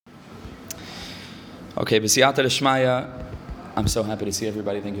Okay, B'siyata D'Shmaya, I'm so happy to see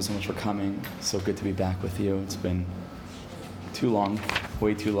everybody. Thank you so much for coming. So good to be back with you. It's been too long,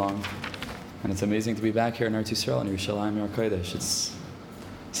 way too long. And it's amazing to be back here in Eretz Yisrael, in Yerushalayim, Yer Kodesh. It's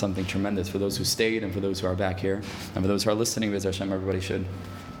something tremendous for those who stayed and for those who are back here. And for those who are listening, Be'ez Hashem, everybody should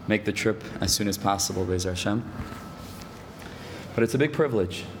make the trip as soon as possible, Be'ez Hashem. But it's a big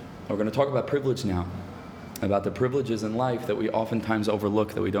privilege. We're going to talk about privilege now, about the privileges in life that we oftentimes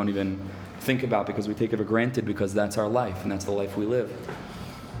overlook, that we don't even think about because we take it for granted because that's our life and that's the life we live.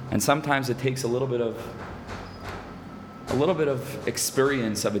 And sometimes it takes a little bit of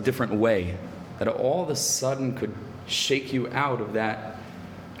experience of a different way that all of a sudden could shake you out of that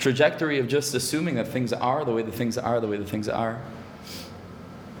trajectory of just assuming that things are the way that things are, the way that things are.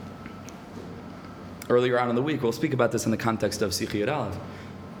 Earlier on in the week, we'll speak about this in the context of Sichi Yud Aleph,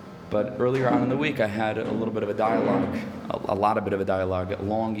 but earlier on in the week I had a little bit of a dialogue, a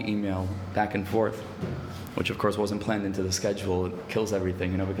long email back and forth, which of course wasn't planned into the schedule. It kills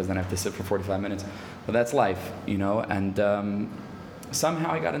everything, because then I have to sit for 45 minutes. But that's life, and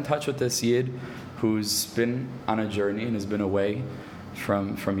somehow I got in touch with this Yid who's been on a journey and has been away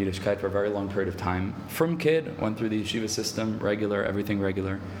from Yiddishkeit for a very long period of time. From kid, went through the yeshiva system, regular, everything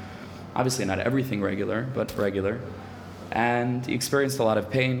regular. Obviously not everything regular, but regular. And he experienced a lot of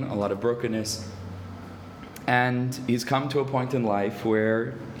pain, a lot of brokenness. And he's come to a point in life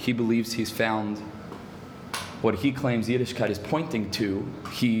where he believes he's found what he claims Yiddishkeit is pointing to.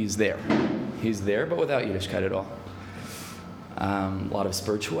 He's there. He's there, but without Yiddishkeit at all. A lot of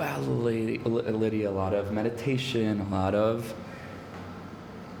spirituality, a lot of meditation,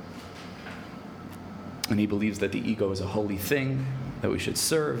 and he believes that the ego is a holy thing that we should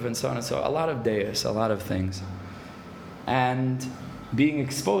serve, and so on and so on. A lot of deis, a lot of things. And being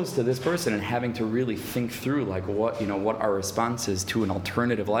exposed to this person and having to really think through what our response is to an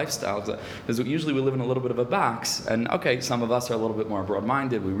alternative lifestyle. Because usually we live in a little bit of a box, and okay, some of us are a little bit more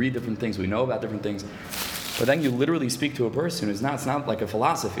broad-minded, we read different things, we know about different things, but then you literally speak to a person it's not like a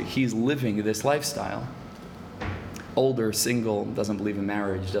philosophy, he's living this lifestyle. Older, single, doesn't believe in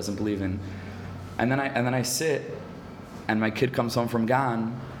marriage, doesn't believe in... And then I sit, and my kid comes home from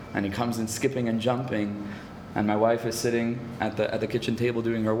Gan, and he comes in skipping and jumping, and my wife is sitting at the kitchen table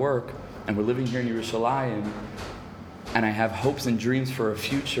doing her work, and we're living here in Yerushalayim, and I have hopes and dreams for a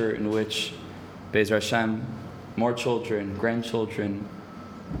future in which, Be'ez Hashem, more children, grandchildren,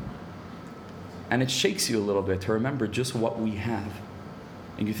 and it shakes you a little bit to remember just what we have.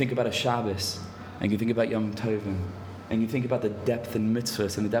 And you think about a Shabbos, and you think about Yom Tovim, and you think about the depth in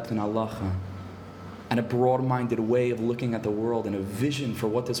mitzvahs and the depth in halacha, and a broad-minded way of looking at the world and a vision for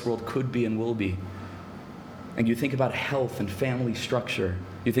what this world could be and will be. And you think about health and family structure.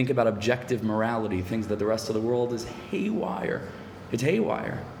 You think about objective morality, things that the rest of the world is haywire. It's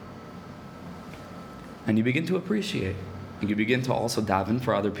haywire. And you begin to appreciate. And you begin to also daven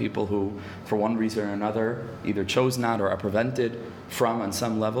for other people who, for one reason or another, either chose not or are prevented from on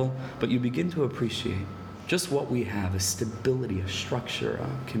some level. But you begin to appreciate just what we have, a stability, a structure, a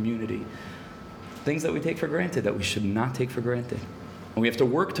community. Things that we take for granted that we should not take for granted. And we have to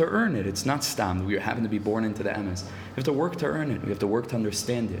work to earn it. It's not stam. We happen to be born into the emes. We have to work to earn it. We have to work to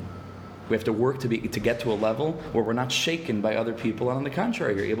understand it. We have to work to get to a level where we're not shaken by other people. And on the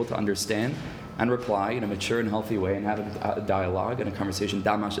contrary, you're able to understand and reply in a mature and healthy way and have a dialogue and a conversation.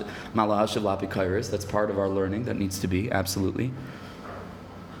 That's part of our learning that needs to be, absolutely.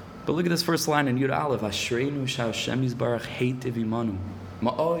 But look at this first line in Yud Aleph. Ashreinu sha'Hashem yizbarach heitiv imanu.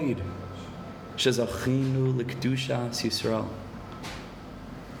 Ma'oid. Shezachinu l'kedushas Yisrael.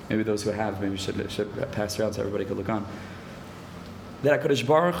 Maybe those who have, maybe should pass around so everybody could look on. That HaKadosh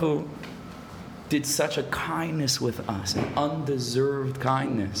Baruch Hu did such a kindness with us, an undeserved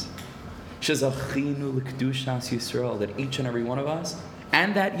kindness. Shezachinu l'kedushas Yisrael, that each and every one of us,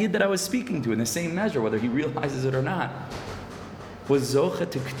 and that Yid that I was speaking to in the same measure, whether he realizes it or not, was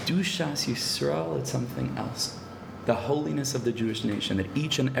zocha to kedushas Yisrael. It's something else. The holiness of the Jewish nation that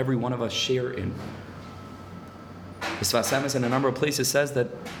each and every one of us share in. The Sfas Emes in a number of places says that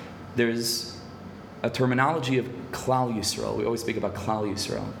there's a terminology of Klal Yisrael. We always speak about Klal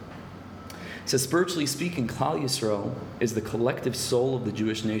Yisrael. It says, spiritually speaking, Klal Yisrael is the collective soul of the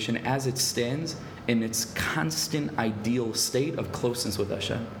Jewish nation as it stands in its constant ideal state of closeness with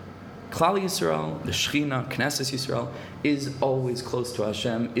Hashem. Klal Yisrael, the Shechina, Knesset Yisrael, is always close to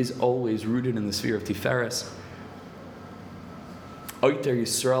Hashem, is always rooted in the sphere of Tiferes. Oiter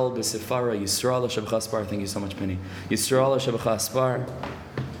Yisrael b'Sefara, Yisrael HaShavchaspar. Thank you so much, Penny. Yisrael HaShavchaspar.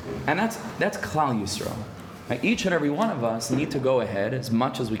 And that's Klal Yisrael. Now, each and every one of us need to go ahead as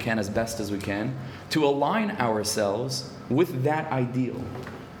much as we can, as best as we can, to align ourselves with that ideal.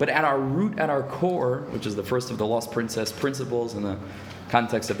 But at our root, at our core, which is the first of the Lost Princess principles in the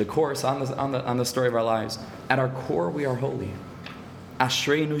context of the course, on the story of our lives, at our core we are holy.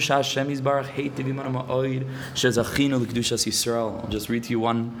 Ashreinu sh'Hashem yizbarach heitiv imanu ma'od shezachinu l'kedushas Yisrael. I'll just read to you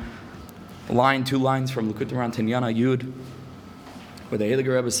one line, 2 lines from Likutei Moharan Tinyana Yud, where the Heilige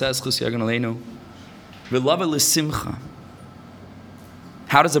Rebbe says, Chus Yagon Aleinu, v'lava l'simcha.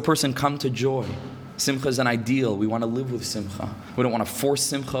 How does a person come to joy? Simcha is an ideal. We want to live with simcha. We don't want to force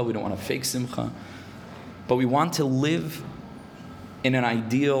simcha. We don't want to fake simcha. But we want to live in an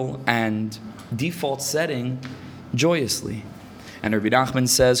ideal and default setting joyously. And Rebbe Nachman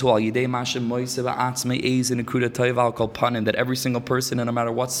says, that every single person, and no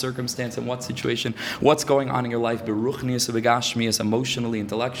matter what circumstance and what situation, what's going on in your life, emotionally,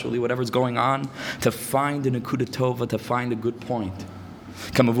 intellectually, whatever's going on, to find a nekuda tova, to find a good point.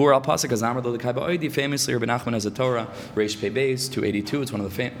 Famously, Rebbe Nachman has a Torah, Reish Pei Beis, 282. It's one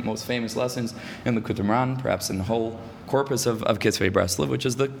of the most famous lessons in the Likutei Moharan, perhaps in the whole corpus of Kitzvei Breslov,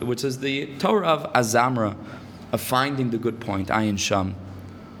 which is the Torah of Azamra, of finding the good point, Ayin Sham.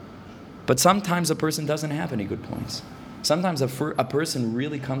 But sometimes a person doesn't have any good points. Sometimes a person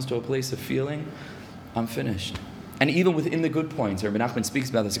really comes to a place of feeling, I'm finished. And even within the good points, Rebbe Nachman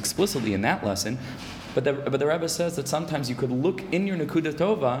speaks about this explicitly in that lesson, but the Rebbe says that sometimes you could look in your Nekuda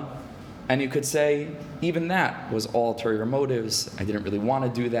Tova and you could say, even that was all ulterior motives, I didn't really want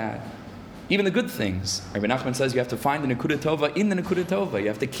to do that. Even the good things. Rebbe Nachman says you have to find the Nekuda Tova in the Nekuda Tova. You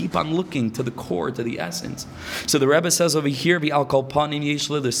have to keep on looking to the core, to the essence. So the Rebbe says over here, V'al kol panim yesh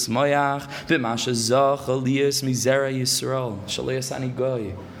li l'smoyach v'masha zach aliyas mizera Yisrael shalei asani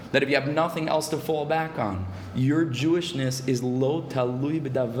goy. That if you have nothing else to fall back on, your Jewishness is lo talui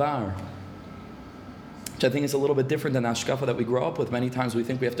b'davar. Which I think is a little bit different than the hashkafa that we grow up with. Many times we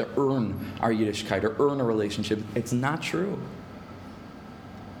think we have to earn our Yiddishkeit or earn a relationship. It's not true.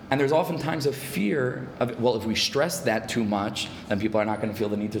 And there's oftentimes a fear of, well, if we stress that too much, then people are not going to feel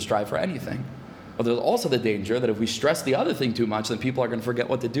the need to strive for anything. But there's also the danger that if we stress the other thing too much, then people are going to forget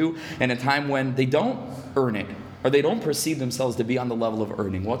what to do in a time when they don't earn it, or they don't perceive themselves to be on the level of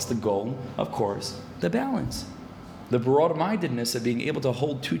earning. What's the goal? Of course, the balance. The broad-mindedness of being able to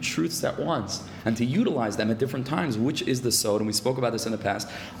hold 2 truths at once and to utilize them at different times, which is the sod, and we spoke about this in the past,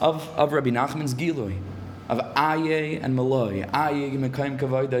 of Rabbi Nachman's Gilui, of Aye and Maloi. Aye Mekayim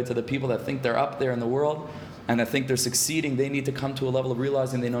Kavodah, to the people that think they're up there in the world and that think they're succeeding. They need to come to a level of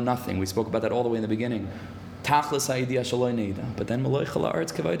realizing they know nothing. We spoke about that all the way in the beginning. Tachlis ha'idiyah shaloi neida. But then Maloi Chala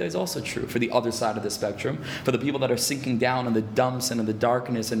Aretz Kavodah is also true for the other side of the spectrum, for the people that are sinking down in the dumps and in the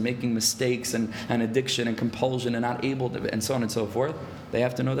darkness and making mistakes and addiction and compulsion and not able to, and so on and so forth. They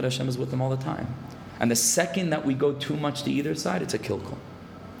have to know that Hashem is with them all the time. And the second that we go too much to either side, it's a kilkel.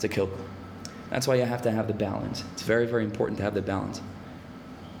 It's a kilkel. That's why you have to have the balance. It's very, very important to have the balance.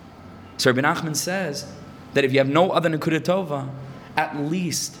 So Rebbe Nachman says that if you have no other Nekuda Tova, at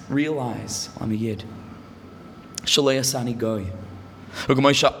least realize, I'm a Yid. Shalei asani goy.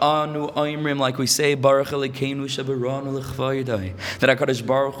 Like we say, Baruch Elokeinu shebaranu l'chvayidai, that HaKadosh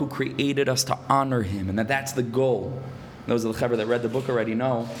Baruch Hu created us to honor Him, and that's the goal. Those of the Chaver that read the book already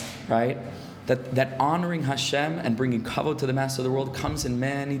know, right? That honoring Hashem and bringing kavod to the Master of the world comes in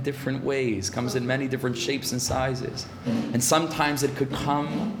many different ways, comes in many different shapes and sizes. And sometimes it could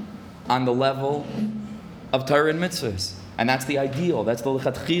come on the level of Torah and mitzvahs. And that's the ideal, that's the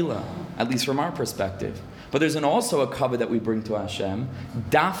lechatchila, at least from our perspective. But there's also a kavod that we bring to Hashem,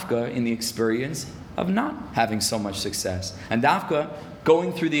 dafka in the experience of not having so much success. And dafka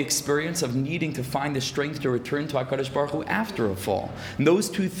going through the experience of needing to find the strength to return to HaKadosh Baruch Hu after a fall. And those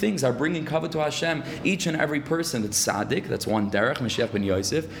 2 things are bringing kavod to Hashem, each and every person. That's tzaddik, that's one derech, Mashiach ben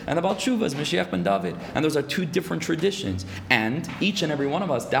Yosef, and the Baal Tshuva is Mashiach ben David. And those are 2 different traditions. And each and every one of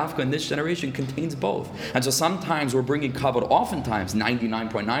us, dafka in this generation, contains both. And so sometimes we're bringing kavod, oftentimes,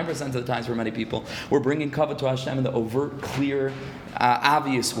 99.9% of the times for many people, we're bringing kavod to Hashem in the overt, clear,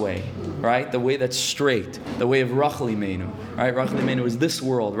 obvious way, right? The way that's straight, the way of Rachel Imenu, right? Rachel Imenu is this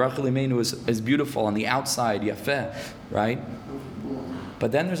world. Rachel Imenu is beautiful on the outside, yafeh, right?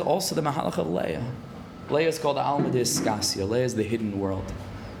 But then there's also the Mahalach of Leah. Leah is called the Alma de Escasia. Leah is the hidden world.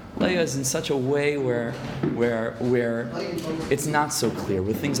 Leah is in such a way where it's not so clear,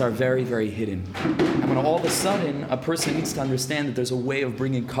 where things are very, very hidden. And when all of a sudden a person needs to understand that there's a way of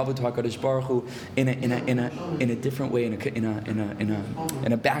bringing kavod to HaKadosh Baruch Hu in a different way,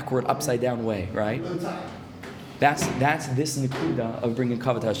 in a backward, upside down way, right? That's this nekuda of bringing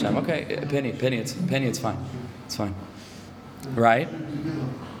kavod to Hashem. Okay, penny, it's fine, right?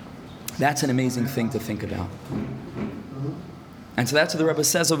 That's an amazing thing to think about. And so that's what the Rebbe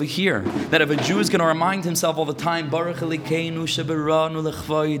says over here, that if a Jew is going to remind himself all the time, Baruch Elokeinu sheberanu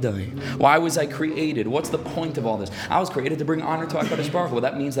lechvaydai. Why was I created? What's the point of all this? I was created to bring honor to HaKadosh Baruch Hu. Well,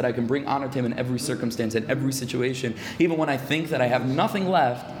 that means that I can bring honor to Him in every circumstance, in every situation. Even when I think that I have nothing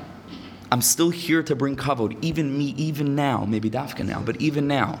left, I'm still here to bring kavod, even me, even now, maybe dafka now, but even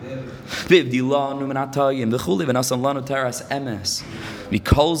now.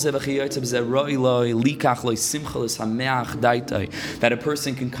 That a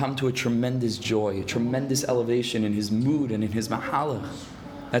person can come to a tremendous joy, a tremendous elevation in his mood and in his mahalach.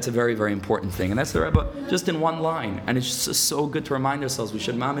 That's a very, very important thing. And that's the Rebbe, just in one line. And it's just so good to remind ourselves. We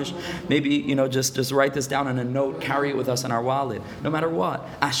should mamish, maybe, just write this down on a note, carry it with us in our wallet. No matter what.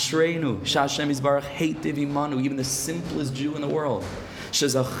 Ashreinu, Shashem Yisbarach, Heitiv Imanu, even the simplest Jew in the world.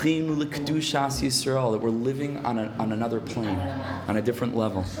 Shezachinu l'kedushas Yisrael, that we're living on another plane, on a different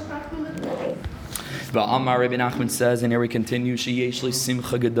level. But Amar Rebbe Nachman says, and here we continue, Sheyesh li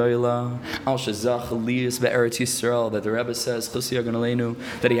simcha gedola al shezach aliyus be'eretz Yisrael, that the Rebbe says, Chusya Ganaleinu,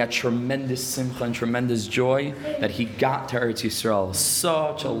 that he had tremendous simcha and tremendous joy that he got to Eretz Yisrael.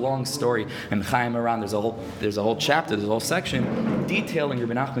 Such a long story. And Chaim Aran, there's a whole chapter, there's a whole section detailing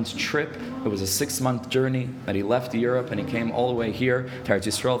Rebbe Nachman's trip. It was a 6-month journey that he left Europe and he came all the way here to Eretz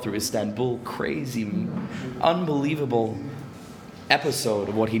Yisrael through Istanbul. Crazy, unbelievable episode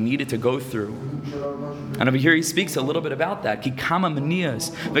of what he needed to go through. And over here he speaks a little bit about that. Kikama manias,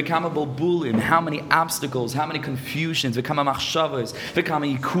 v'kama bulbulin, how many obstacles, how many confusions, v'kama machshavas,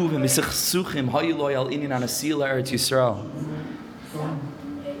 v'kama yikuvim, v'sichsuchim, hayiloy al inin anasila Eretz Yisrael.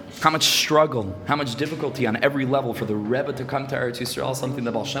 How much struggle, how much difficulty on every level for the Rebbe to come to Eretz Yisrael, something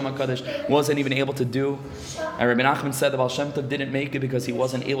the Baal Shem HaKadosh wasn't even able to do. And Rebbe Nachman said the Baal Shem Tov didn't make it because he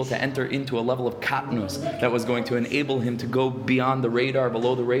wasn't able to enter into a level of katnus that was going to enable him to go beyond the radar,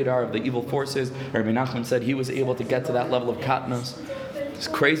 below the radar of the evil forces. Rebbe Nachman said he was able to get to that level of katnus. These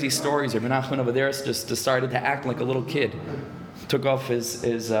crazy stories. Rebbe Nachman over there just started to act like a little kid. Took off his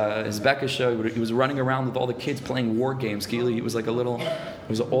bekisha. He was running around with all the kids playing war games. He was like a little. It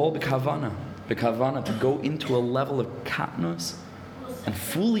was all b'kavana to go into a level of katnus and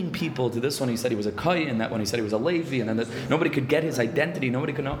fooling people. To this one, he said he was a kohen. That one, he said he was a Levi, and then nobody could get his identity.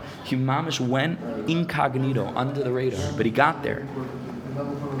 Nobody could know. He mamish went incognito under the radar, but he got there.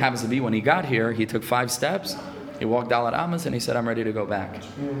 Happens to be when he got here, he took 5 steps. He walked Dalat Amos and he said, I'm ready to go back.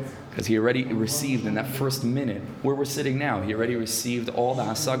 Because he already received in that first minute, where we're sitting now, he already received all the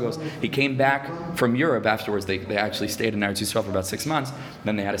hasagos. He came back from Europe afterwards. They actually stayed in Eretz Yisrael for about 6 months.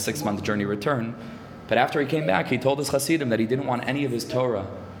 Then they had a 6-month journey return. But after he came back, he told his Hasidim that he didn't want any of his Torah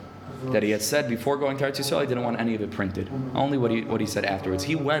that he had said before going to Eretz Yisrael. He didn't want any of it printed. Only what he said afterwards.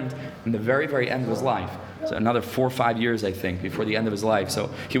 He went in the very, very end of his life. So another 4 or 5 years, I think, before the end of his life.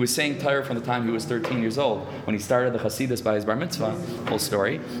 So he was saying Torah from the time he was 13 years old, when he started the Hasidus by his bar mitzvah, whole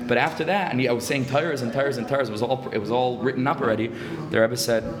story. But after that, and I was saying Torahs and Torahs and Torahs, it was all written up already. The Rebbe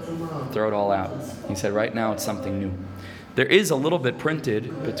said, throw it all out. He said, right now it's something new. There is a little bit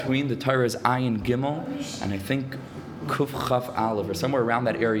printed between the Torahs Ayin Gimel and I think Kuf Chaf Aleph, or somewhere around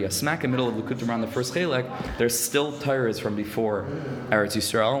that area, smack in the middle of the Kutum around the first Chelek. There's still Torahs from before Eretz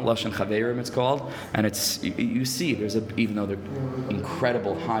Yisrael, Lashon Chaveirim it's called, and it's you see even though they're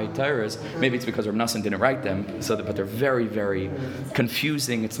incredible high Torahs, maybe it's because Rav Nosson didn't write them, but they're very, very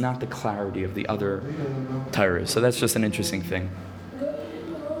confusing. It's not the clarity of the other Torahs, so that's just an interesting thing.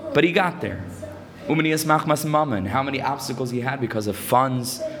 But he got there. Umaniyas machmas mammon, how many obstacles he had because of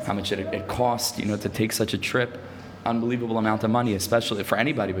funds, how much it cost, to take such a trip. Unbelievable amount of money, especially for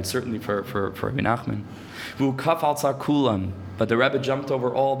anybody, but certainly for Rebbe Nachman. But the Rebbe jumped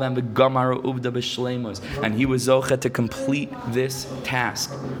over all of them, and he was zoche to complete this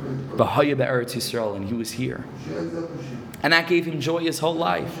task. And he was here. And that gave him joy his whole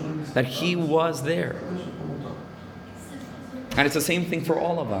life, that he was there. And it's the same thing for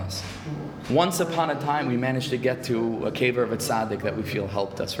all of us. Once upon a time, we managed to get to a kever of a tzaddik that we feel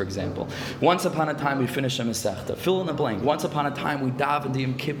helped us, for example. Once upon a time, we finished a mesechta. Fill in the blank. Once upon a time, we davened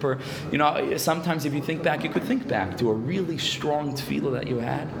Yom Kippur. Sometimes if you think back, you could think back to a really strong tefillah that you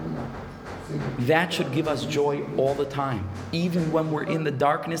had. That should give us joy all the time, even when we're in the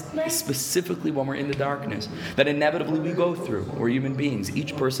darkness, specifically when we're in the darkness, that inevitably we go through. We're human beings,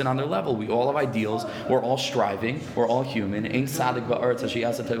 each person on their level. We all have ideals, we're all striving, we're all human, and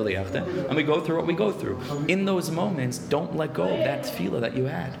we go through what we go through. In those moments, don't let go of that tefillah that you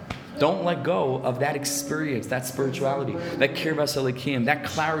had. Don't let go of that experience, that spirituality, that kirvas elikim, that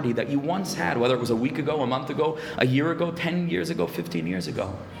clarity that you once had, whether it was a week ago, a month ago, a year ago, 10 years ago, 15 years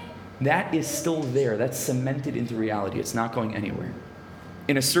ago. That is still there. That's cemented into reality. It's not going anywhere.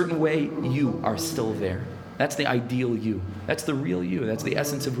 In a certain way, you are still there. That's the ideal you. That's the real you. That's the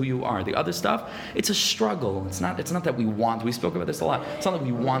essence of who you are. The other stuff, it's a struggle. It's not that we want. We spoke about this a lot. It's not like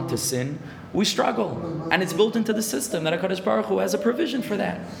we want to sin. We struggle. And it's built into the system that HaKadosh Baruch Hu has a provision for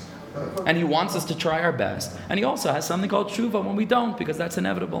that. And He wants us to try our best. And He also has something called tshuva when we don't, because that's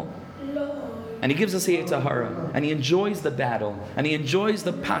inevitable. And He gives us the Yetzer Hara, and He enjoys the battle, and He enjoys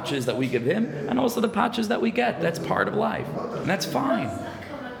the patches that we give Him, and also the patches that we get. That's part of life, and that's fine.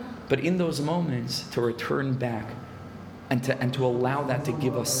 But in those moments, to return back, and to allow that to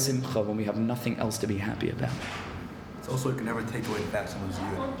give us simcha when we have nothing else to be happy about. It's also, you can never take away the fact someone's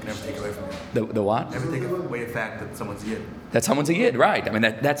yid. You can never take away from it. The what? Never take away the fact that someone's yid. That someone's a yid, right? I mean,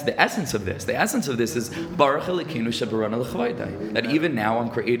 that's the essence of this. The essence of this is Baruch Elokeinu shebarana l'chavaydai. That even now I'm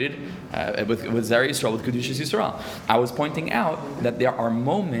created with Zera Yisrael, with Kedushas Yisrael. I was pointing out that there are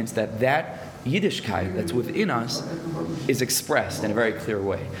moments that Yiddishkeit that's within us is expressed in a very clear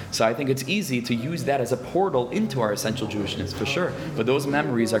way. So I think it's easy to use that as a portal into our essential Jewishness, for sure. But those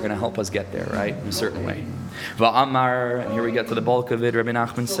memories are going to help us get there, right? In a certain way. Va'amar, and here we get to the bulk of it, Rebbe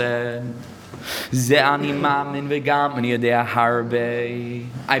Nachman said,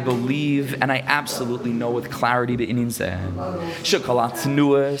 I believe and I absolutely know with clarity that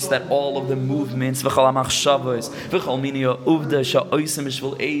all of the movements,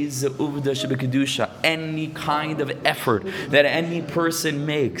 any kind of effort that any person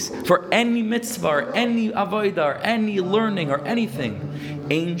makes for any mitzvah or any avodah or any learning or anything,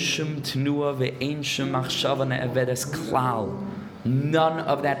 none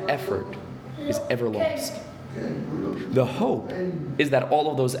of that effort is ever lost. The hope is that all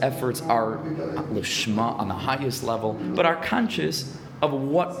of those efforts are lishma on the highest level, but are conscious of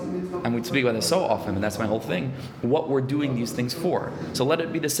what, and we speak about this so often, and that's my whole thing, what we're doing these things for. So let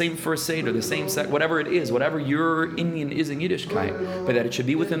it be the same first Seder, the same set, whatever it is, whatever your Indian is in Yiddishkeit, but that it should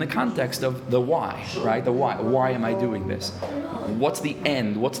be within the context of the why, right? The why. Why am I doing this? What's the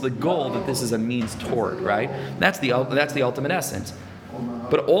end? What's the goal that this is a means toward, right? That's the ultimate essence.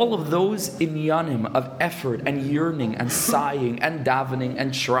 But all of those inyanim of effort and yearning and sighing and davening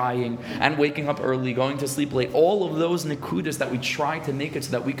and trying and waking up early, going to sleep late, all of those nekudas that we try to make it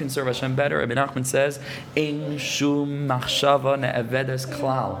so that we can serve Hashem better, Rebbe Nachman says, Ein shum machshava ne'evedes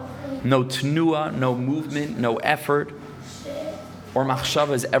klal. No tnua, no movement, no effort, or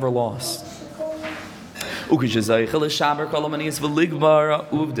machshava is ever lost. And when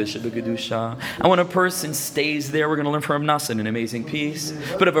a person stays there, we're going to learn from Nachman an amazing piece.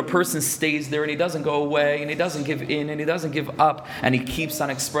 But if a person stays there and he doesn't go away and he doesn't give in and he doesn't give up and he keeps on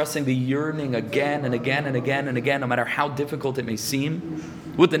expressing the yearning again and again and again and again, no matter how difficult it may seem,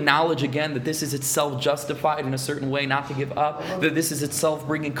 with the knowledge again that this is itself justified in a certain way not to give up, that this is itself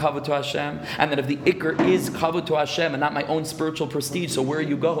bringing kavod to Hashem, and that if the ikr is kavod to Hashem and not my own spiritual prestige, so where are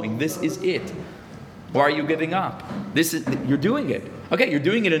you going? This is it. Why are you giving up? You're doing it. Okay, you're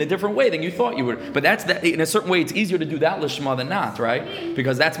doing it in a different way than you thought you would. But that's that. In a certain way, it's easier to do that lishma than not, right?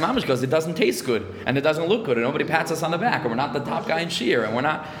 Because that's mamash, because it doesn't taste good and it doesn't look good and nobody pats us on the back and we're not the top guy in shir and we're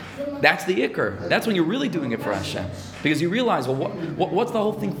not. That's the ikr. That's when you're really doing it for Hashem, because you realize, well, what's the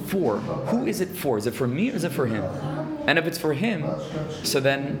whole thing for? Who is it for? Is it for me or is it for Him? And if it's for Him, so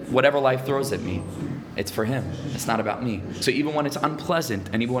then whatever life throws at me, it's for Him. It's not about me. So even when it's unpleasant,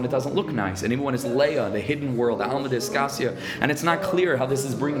 and even when it doesn't look nice, and even when it's Leah, the hidden world, the Alma de Escasia, and it's not clear how this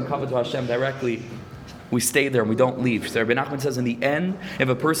is bringing kavod to Hashem directly, we stay there and we don't leave. So Rebbe Nachman says in the end, if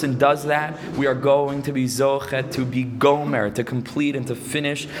a person does that, we are going to be zochet, to be gomer, to complete and to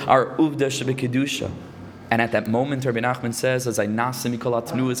finish our uvda shebekedusha. And at that moment, Rebbe Nachman says, as I nasim mikol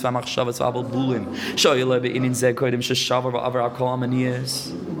atnuas v'amachshavas v'abel bulim, shoyle be'inin zeh kodim sheshavar v'avar akol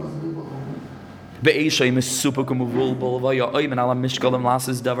amaniyas. All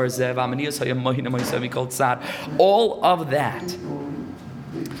of that,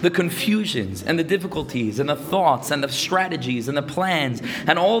 the confusions and the difficulties and the thoughts and the strategies and the plans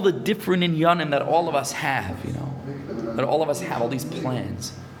and all the different inyanim that all of us have, that all of us have, all these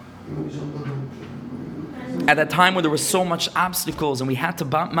plans. At that time when there were so much obstacles and we had to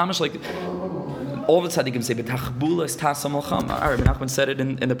mamash like all of a sudden you can say betachbulas tasam l'chama. Rebbe Nachman said it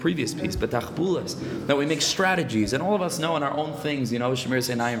in the previous piece, betachbulas, that we make strategies, and all of us know in our own things, Shemir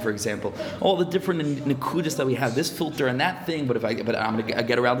Seinayim, for example, all the different nekudas that we have, this filter and that thing, but I'm going to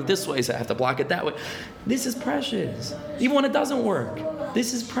get around it this way, so I have to block it that way. This is precious, even when it doesn't work.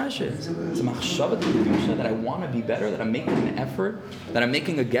 This is precious. It's a machshava kedusha that I want to be better, that I'm making an effort, that I'm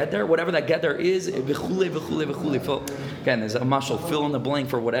making a geder, whatever that geder is. Again, there's a mashal, fill in the blank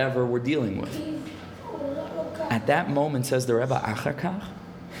for whatever we're dealing with. At that moment, says the Rebbe, Achar kach,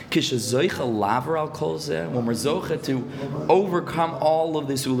 When we're zoche to overcome all of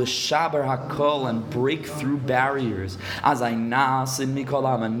this, u'leshaber hakol, and break through barriers, as I nas in mikol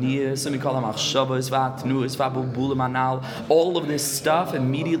hamaniyos, in mikol hamachshavos v'atnuos v'abubulim anal, all of this stuff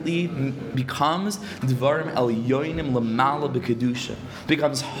immediately becomes dvarim elyonim lamala b'kedusha,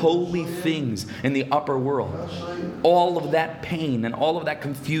 becomes holy things in the upper world. All of that pain and all of that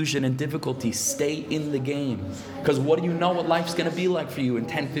confusion and difficulty, stay in the game. Because what do you know what life's going to be like for you in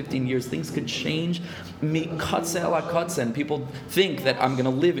 10, 15 years? Things could change. And people think that I'm going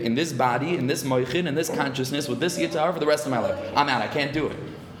to live in this body, in this moichin, in this consciousness, with this yitzhar for the rest of my life. I'm out. I can't do it.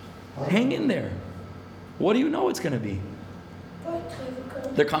 Hang in there. What do you know it's going to be?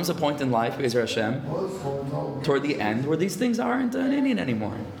 There comes a point in life, Be'ezer Hashem, toward the end, where these things aren't an Indian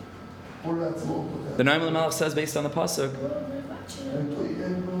anymore. The Nachman Melech says, based on the pasuk,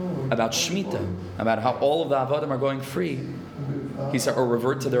 about Shemitah, about how all of the Avadim are going free. He said, or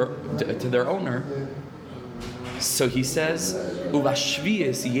revert to their owner. So he says,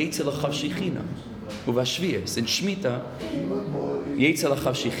 Uvashvius yetzel l'chav shechina. Uvashvius in Shemitah yetzel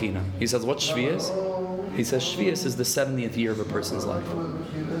l'chav shechina. He says, what's Shvius? He says Shvius is the 70th year of a person's life.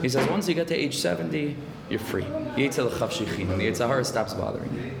 He says once you get to age 70, you're free. Yetzel l'chav shechina. The Yetzer Hara stops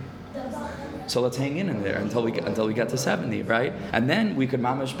bothering you. So let's hang in there until we get to 70, right? And then we could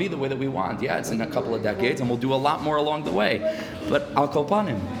mamash be the way that we want. Yeah, it's in a couple of decades, and we'll do a lot more along the way. But al kol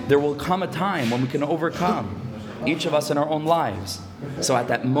panim, there will come a time when we can overcome, each of us in our own lives. So at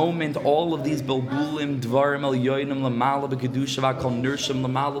that moment, all of these bilbulim, dvarim el yoinim lamala b'kedusha v'akol nirshim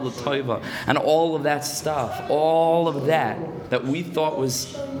lamala l'toiva, and all of that stuff, all of that we thought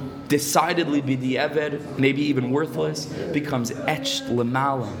was decidedly b'di'eved, maybe even worthless, becomes etched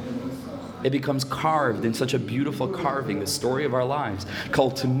lamala. It becomes carved in such a beautiful carving, the story of our lives.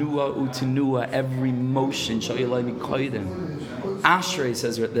 Kol tenua utenua, every motion. Sha'ilai mikoidim. Ashrei,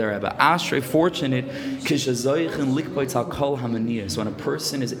 says the Rebbe, Ashrei, fortunate, kishazoichin likpoitz al kol hamaniyos, when a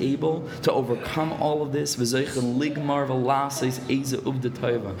person is able to overcome all of this, v'zoichin ligmar v'lases eza uvda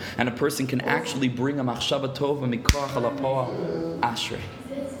tova, and a person can actually bring a machshava tova mikoach alapoa. Ashrei,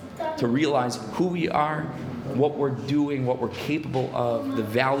 to realize who we are, what we're doing, what we're capable of, the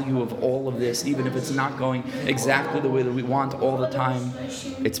value of all of this, even if it's not going exactly the way that we want all the time,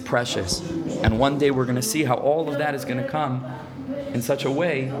 it's precious. And one day we're going to see how all of that is going to come in such a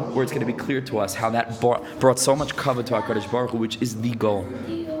way where it's going to be clear to us how that brought so much cover to HaKadosh Baruch Hu, which is the goal.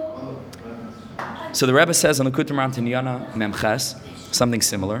 So the Rebbe says on the Kutam Ram Tinyana Memches, something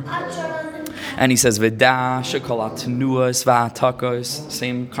similar. And he says, V'da shekol ha-tenuas v'atakos,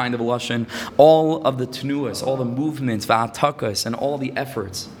 same kind of lashon. All of the tenuas, all the movements, v'atakos, and all the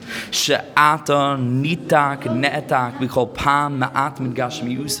efforts. She'ata nitak ne'etak b'chol pam ma'at min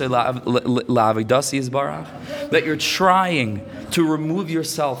gashmiusay la'avidasi yizbarach. That you're trying to remove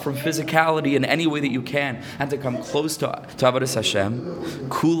yourself from physicality in any way that you can and to come close to Avodas Hashem.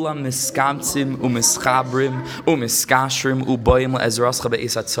 Kulam miskamtzim u'mischabrim u'miskashrim u'boyim le'ezrascha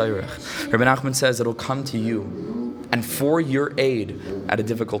be'esat tzorech. Rebbe Nachman says it'll come to you and for your aid at a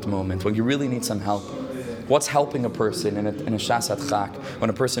difficult moment when you really need some help. What's helping a person in a shasat chak when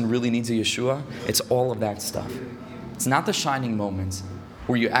a person really needs a Yeshua? It's all of that stuff. It's not the shining moments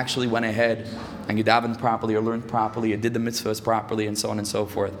where you actually went ahead and you davened properly or learned properly, you did the mitzvahs properly, and so on and so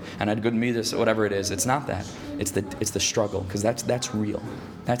forth, and had good midas, whatever it is. It's not that. It's the struggle, because that's real.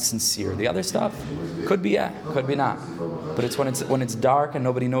 That's sincere. The other stuff could be could be not. But it's when it's dark and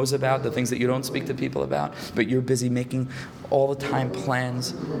nobody knows about the things that you don't speak to people about, but you're busy making all the time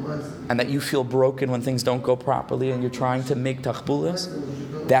plans, and that you feel broken when things don't go properly, and you're trying to make tachbulas.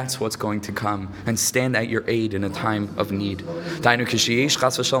 That's what's going to come and stand at your aid in a time of need. That's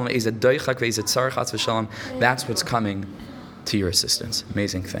what's coming to your assistance.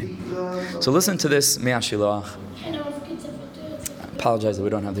 Amazing thing. So listen to this Me'ashilach. I apologize that we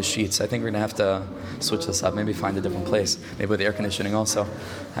don't have the sheets. I think we're going to have to switch this up. Maybe find a different place. Maybe with air conditioning also,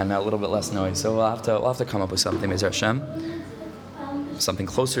 and a little bit less noise. So we'll have to come up with something. Be'ezer Hashem. Something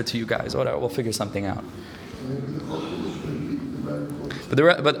closer to you guys. Whatever. We'll figure something out. But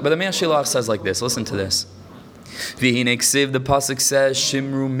the Me'ashilach says like this. Listen to this. The pasuk says,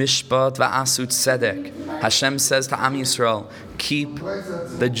 Shimru mishpat va'asu tzedek. Hashem says to Am Yisrael, keep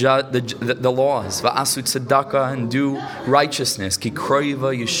the laws, va'asu tzedakah, and do righteousness. Ki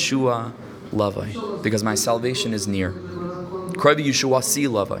kroiva Yeshua lavai, because my salvation is near. Kroiva Yeshua si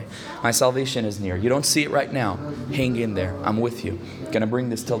lavai. My salvation is near. You don't see it right now. Hang in there. I'm with you. Gonna bring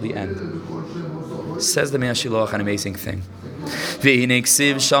this till the end. Says the Me'ashilach, an amazing thing.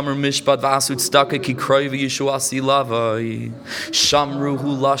 Shamru mishpat v'asu tzedakah ki kroiva Yeshua si lavai. Shamru hu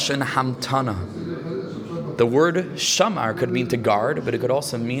lashon hamtana. The word shamar could mean to guard, but it could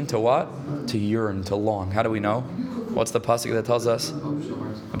also mean to what? To yearn, to long. How do we know? What's the pasuk that tells us?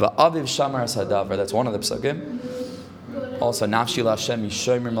 Va'aviv shamar sadavar. That's one of the psukim. Also, nafshi l'Hashem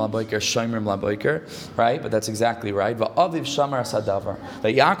yishomrim laboiker, shomrim laboiker, right? But that's exactly right. Va'aviv shamar sadavar.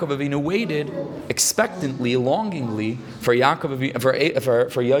 That Yaakov Avinu waited expectantly, longingly for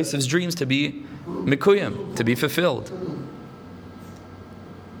for Yosef's dreams to be mikuyim, to be fulfilled.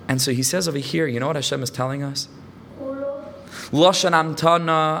 And so he says over here, you know what Hashem is telling us? Lashon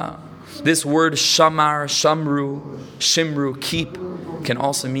amtana. This word shamar, shamru, shimru, keep, can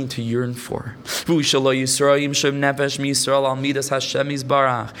also mean to yearn for.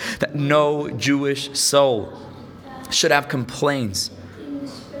 That no Jewish soul should have complaints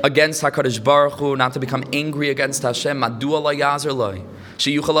against HaKadosh Baruch Hu, not to become angry against Hashem. Why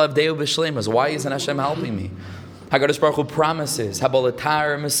isn't Hashem helping me? HaKadosh Baruch Hu promises that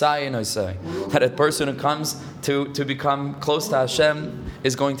a person who comes to become close to Hashem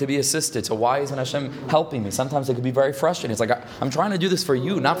is going to be assisted. So why isn't Hashem helping me? Sometimes it could be very frustrating. It's like, I'm trying to do this for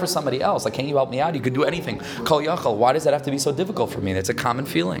you, not for somebody else. Like, can't you help me out? You could do anything. Kol yachal. Why does that have to be so difficult for me? That's a common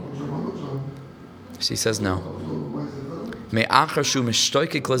feeling. She says no. Right?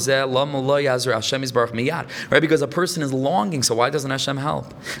 Because a person is longing, so why doesn't Hashem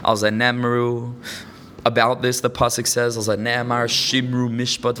help? About this, the pasuk says, "Ne'emar shimru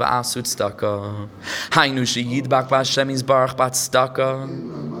mishpat va'asu tzedakah, hainu sheyidbak b'Hashem yisbarach b'tzedakah,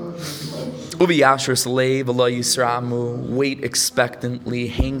 uviyasher slave v'lo yisramu." Wait expectantly,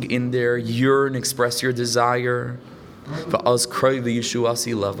 hang in there, yearn, express your desire. V'az kroi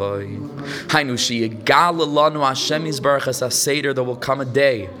v'yeshuasi lavai, hainu sheyigal lanu Hashem yisbarach as a seder. There will come a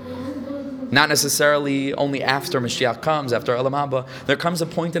day. Not necessarily only after Mashiach comes, after Olam Haba. There comes a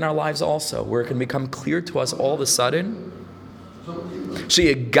point in our lives also where it can become clear to us all of a sudden that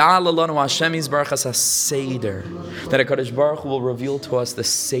HaKadosh Baruch Hu will reveal to us the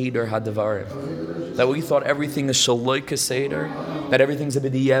Seder HaDevarim. That we thought everything is Shaloika Seder, that everything's a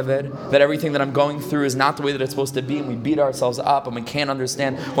B'di'eved, that everything that I'm going through is not the way that it's supposed to be, and we beat ourselves up and we can't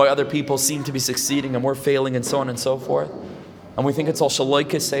understand why other people seem to be succeeding and we're failing and so on and so forth. And we think it's all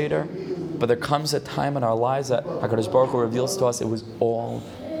Shaloika Seder. But there comes a time in our lives that HaKadosh Baruch Hu reveals to us it was all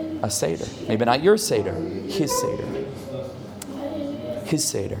a Seder. Maybe not your Seder, His Seder. His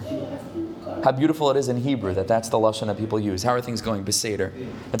Seder. How beautiful it is in Hebrew that's the lashon that people use. How are things going? Beseder.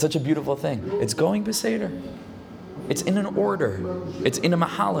 That's such a beautiful thing. It's going Beseder. It's in an order. It's in a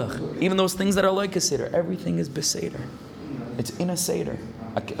mahalach. Even those things that are like a Seder, everything is Beseder. It's in a Seder.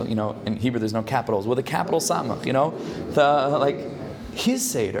 You know, in Hebrew there's no capitals. With a capital Samach, you know? His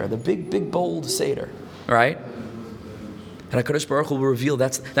Seder, the big, bold Seder, right? And HaKadosh Baruch Hu will reveal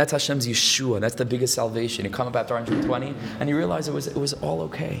that's Hashem's Yeshua. That's the biggest salvation. You come up after 120, and you realize it was all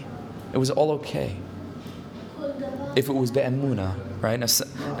okay. It was all okay. If it was be'emuna,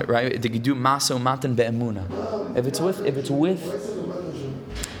 right? Right? Did you do maso matan be'emuna? If it's with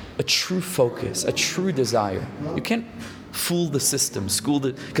a true focus, a true desire, you can't fool the system,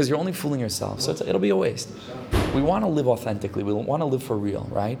 because you're only fooling yourself. So it'll be a waste. We want to live authentically. We want to live for real,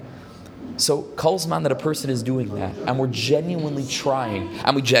 right? So, kol zman that a person is doing that, and we're genuinely trying,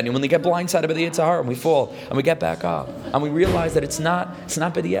 and we genuinely get blindsided by the Yetzer Hara, and we fall, and we get back up, and we realize that it's not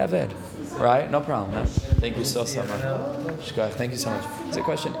b'di'eved, right? No problem. No. Thank you so much. Thank you so much. Is there a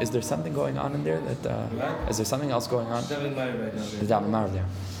question? Is there something going on in there is there something else going on? There's David Mara there.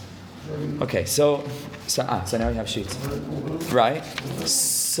 Okay, so now we have sheets, right?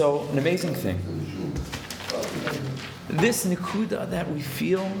 So an amazing thing. This nikuda that we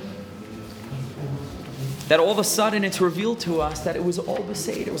feel, that all of a sudden it's revealed to us that it was all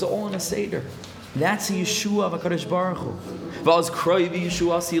beseder, it was all in a seder. That's the Yeshua of HaKadosh Baruch Hu. V'az kroi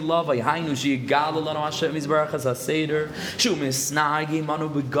v'Yeshua si lavai, hainu sheyigal lanu Hashem yisbarach as ha-seder, shu misnagi manu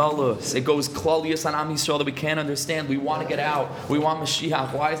begalus. It goes klalius on Am Yisrael that we can't understand. We want to get out. We want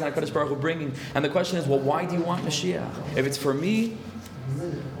Mashiach. Why isn't HaKadosh Baruch Hu bringing? And the question is, well, why do you want Mashiach? If it's for me,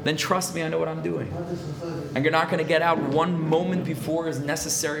 then trust me, I know what I'm doing. And you're not going to get out one moment before is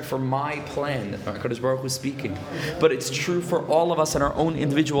necessary for my plan. HaKadosh Baruch Hu is speaking. But it's true for all of us in our own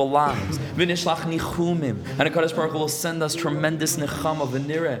individual lives. V'nishlach nichumim. And HaKadosh Baruch Hu will send us tremendous nechama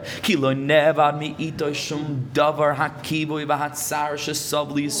v'nireh. Ki lo nevad mi'ito shum davar hakivoy v'hatzar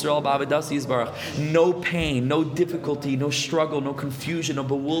shesav liYisrael ba'avedas yizbarach. No pain, no difficulty, no struggle, no confusion, no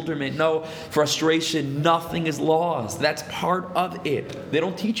bewilderment, no frustration. Nothing is lost. That's part of it. They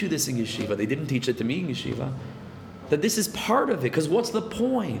don't teach you this in yeshiva. They didn't teach it to me in yeshiva. That this is part of it. Because what's the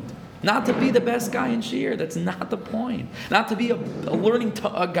point? Not to be the best guy in Shir. That's not the point. Not to be a learning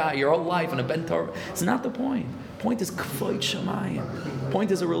guy your whole life and a ben Torah. It's not the point. Point is k'vod shamayim.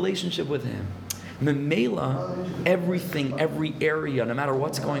 Point is a relationship with Him. Memela, everything, every area, no matter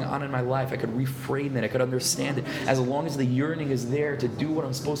what's going on in my life, I could reframe it, I could understand it, as long as the yearning is there to do what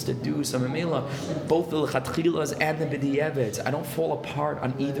I'm supposed to do. So Memela, both the lechatchilas and the b'di'evets, I don't fall apart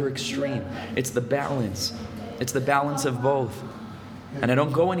on either extreme. It's the balance. It's the balance of both. And I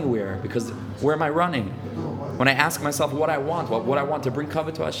don't go anywhere, because where am I running? When I ask myself what I want to bring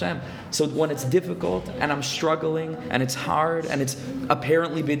kavod to Hashem. So when it's difficult and I'm struggling and it's hard and it's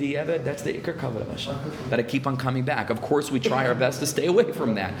apparently b'di'evet, that's the ikar kavod of Hashem, that I keep on coming back. Of course, we try our best to stay away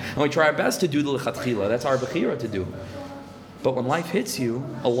from that, and we try our best to do the lechatchila. That's our bechira to do. But when life hits you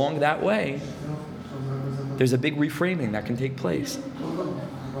along that way, there's a big reframing that can take place.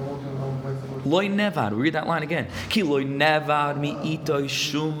 Loi nevad. We read that line again. Ki loi nevad mi itoi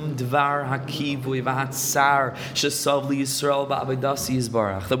shum dvar hakivui v'hatzar shesav li Yisrael ba'avodasi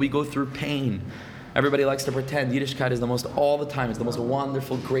yisbarach. That we go through pain. Everybody likes to pretend Yiddishkeit is the most, all the time, it's the most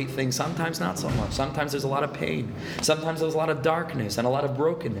wonderful, great thing. Sometimes not so much. Sometimes there's a lot of pain. Sometimes there's a lot of darkness and a lot of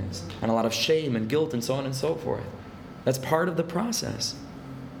brokenness and a lot of shame and guilt and so on and so forth. That's part of the process.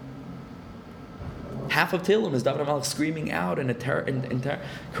 Half of Tehillim is David HaMelech screaming out in Karasa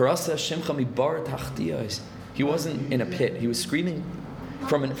Shimcha mibar tachtiyos. He wasn't in a pit. He was screaming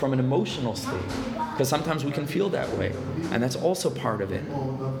from an emotional state. Because sometimes we can feel that way. And that's also part of it.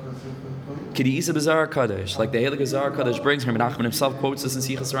 Kidi Isa B'Zar Kadosh, like the Heilige Zar Kadosh brings, Rebbe Nachman himself quotes this in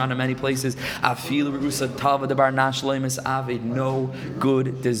Sichas Aran in many places. Afilu Rusa Tava Debar Nash Loimus Avid. No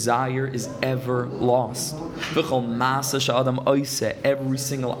good desire is ever lost. V'chol Masa Sha'adam Oise. Every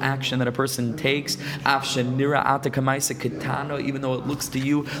single action that a person takes, Af Shenira Atakamaisa Kitano, even though it looks to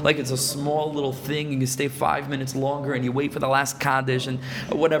you like it's a small little thing, and you stay 5 minutes longer and you wait for the last Kaddish and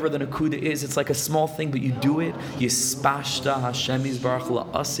whatever the Nakuda is, it's like a small thing, but you do it. Yispashta Hashem Yisbarach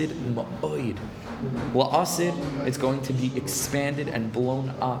La'asid Ma'oid. La'asid, it's going to be expanded and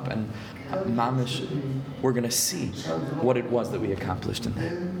blown up, and mamish, we're going to see what it was that we accomplished in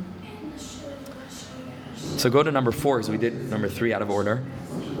that. So go to number 4, because we did number 3 out of order.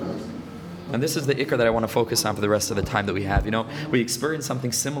 And this is the ikar that I want to focus on for the rest of the time that we have. You know, we experienced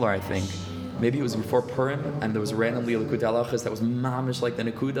something similar, I think. Maybe it was before Purim, and there was randomly a Likutei Halachos that was mamish like the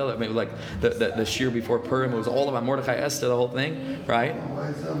Nakuda, maybe like the shir before Purim. It was all about Mordechai Esther, the whole thing, right?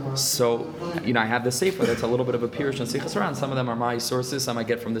 So, you know, I have the Sefer that's a little bit of a pirush on Sichas Aran. Some of them are my sources, some I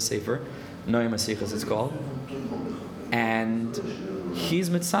get from the Sefer. Noyim HaSichas it's called. And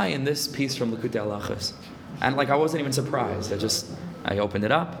he's mitzay in this piece from Likutei Halachos. And like I wasn't even surprised. I opened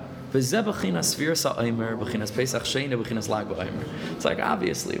it up. It's like,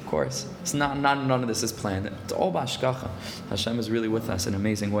 obviously, of course. It's not none of this is planned. It's all b'hashgacha. Hashem is really with us in an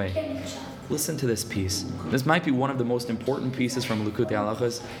amazing way. Listen to this piece. This might be one of the most important pieces from Likutei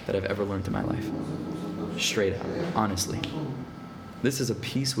Halachos that I've ever learned in my life. Straight out, honestly. This is a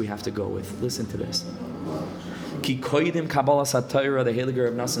piece we have to go with. Listen to this. Ki koidim Kabbalas HaTorah, the Heilige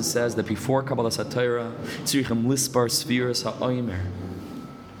Rebbe Nachman says that before Kabbalas HaTorah, tzrichem lispar sfiras ha'omer.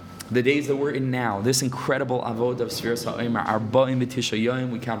 The days that we're in now, this incredible avodah of Sfiras HaOmer, Arba'im B'Tisha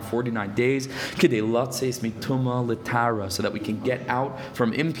Yom, we count 49 days, Kidei Latzeis Mituma L'Tara, so that we can get out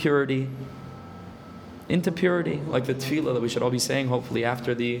from impurity into purity, like the tefillah that we should all be saying, hopefully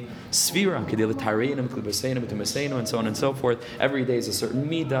after the Sfira, Kidei L'Tareinu, M'Klibaseinu, M'Tumaseinu, and so on and so forth. Every day is a certain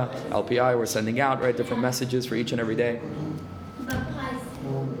midah, LPI, we're sending out, right, different messages for each and every day.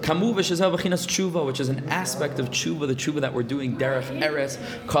 Kamu v'shezav b'chinas tshuva, which is an aspect of tshuva, the tshuva that we're doing, derech eretz,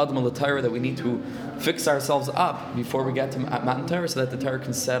 kadma l'Torah, that we need to fix ourselves up before we get to Matan Torah, so that the Torah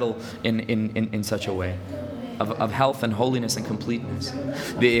can settle in such a way of health and holiness and completeness.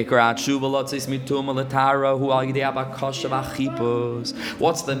 What's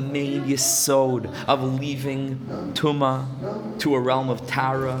the main yesod of leaving Tumah to a realm of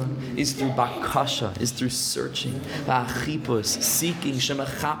Tara? Is through bakasha, is through searching, seeking,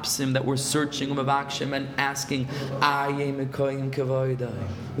 shemachapsim, that we're searching, and asking,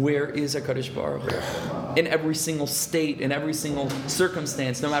 where is HaKadosh Baruch Hu? In every single state, in every single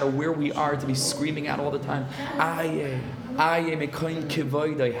circumstance, no matter where we are, to be screaming out all the time, how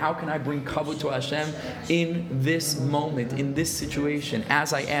can I bring kavod to Hashem in this moment, in this situation,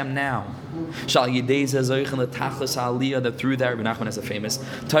 as I am now? That through that, Rebbe Nachman has a famous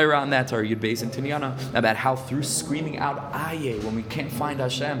Torah on that, Torah Yud Beis and Tinyana, about how through screaming out Aye, when we can't find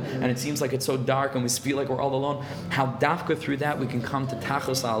Hashem, and it seems like it's so dark and we feel like we're all alone, how dafka through that we can come to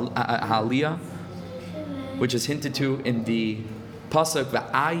Tachlis Ha'aliyah, which is hinted to in the Pasuk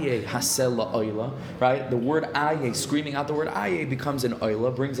v'aye hasel la'oila, right? The word aye, screaming out the word aye, becomes an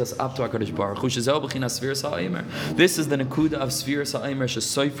oila, brings us up to HaKadosh Baruch Hu. Shezeh b'chinas sfiras ha'omer. This is the nekuda of sfiras ha'omer.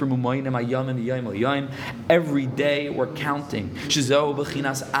 Shesoifer mumayim hayamim v'yayim l'yayim. Every day we're counting. Shezeh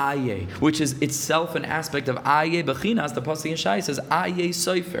b'chinas aye, which is itself an aspect of aye b'chinas. The pasuk in Shai says aye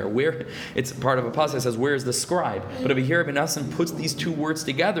soifer. Where it's part of a pasuk that says where is the scribe? But over here, Ibn Asin puts these two words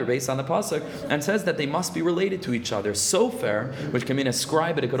together based on the pasuk and says that they must be related to each other. Sofer, which can mean a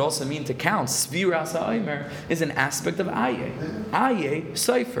scribe, but it could also mean to count. Sfiras ha'omer is an aspect of aye. Aye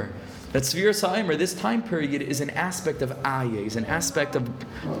soifer. That Sfiras ha'omer, this time period, is an aspect of aye, is an aspect of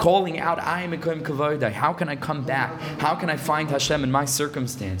calling out, aye mekoim kavodai. How can I come back? How can I find Hashem in my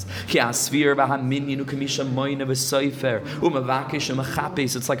circumstance? It's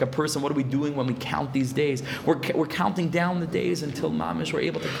like a person, what are we doing when we count these days? We're counting down the days until mamish we're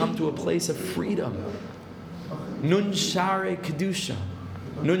able to come to a place of freedom. Nun shari kedusha,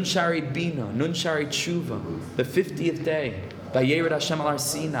 nun shari bina, nun shari tshuva, the 50th day. Vayered Hashem al Har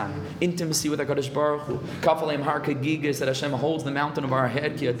Sinai, intimacy with HaKadosh Baruch Hu. Kafaleim har kagigas, that Hashem holds the mountain of our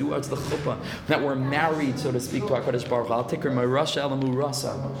head. Ki yadu atz l'chuppah, that we're married, so to speak, to HaKadosh Baruch Hu. Al tikr ma'rasha el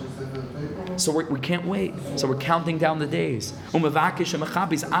murasa. So we can't wait. So we're counting down the days.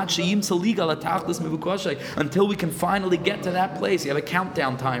 Until we can finally get to that place. You have a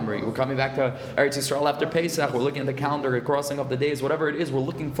countdown timer. We're coming back to Eretz Yisrael after Pesach. We're looking at the calendar, we're crossing off the days, whatever it is. We're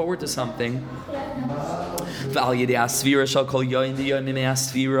looking forward to something.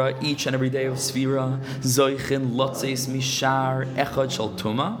 Each and every day of Sfira,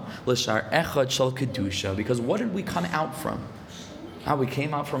 because what did we come out from? We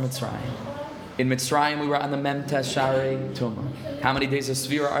came out from Mitzrayim. In Mitzrayim, we were on the Memtes Shari Tuma. How many days of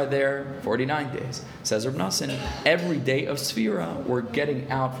Sfira are there? 49 days. Says Reb Nosson, every day of Sfira, we're getting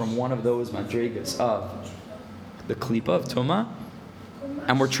out from one of those madrigas of the Klipa of Tuma,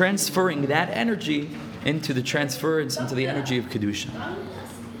 and we're transferring that energy into the transference, into the energy of Kedusha.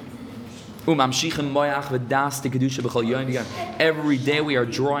 Every day we are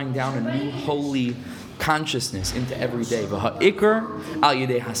drawing down a new holy consciousness into every day. But the ikr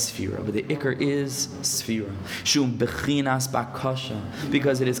is sfira.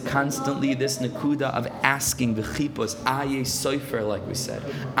 Because it is constantly this nakuda of asking the chipos, aye soifer, like we said.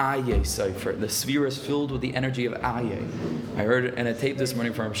 Aye soifer. The sfira is filled with the energy of aye. I heard it in a tape this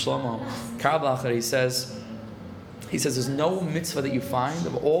morning from Shlomo Karblach. He says there's no mitzvah that you find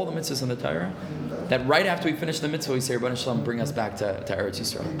of all the mitzvahs in the Torah that right after we finish the mitzvah we say, Rebbe Shalom, bring us back to Eretz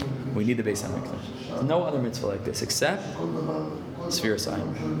Yisrael. We need the Beis HaMikdash. There's no other mitzvah like this except Sfiras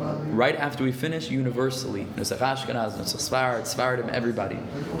ha'omer. Right after we finish, universally, Nusach Ashkenaz, Nusach Sfarad, Sfaradim, everybody.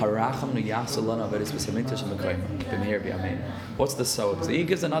 What's the so? He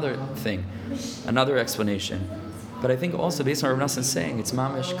gives another thing, another explanation. But I think also, based on what Rav Nosson is saying, it's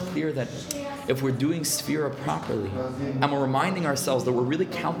mamish clear that if we're doing Sfira properly, and we're reminding ourselves that we're really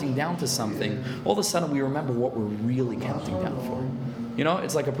counting down to something, all of a sudden we remember what we're really counting down for. You know,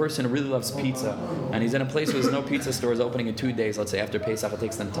 it's like a person who really loves pizza, and he's in a place where there's no pizza stores opening in 2 days, let's say, after Pesach, it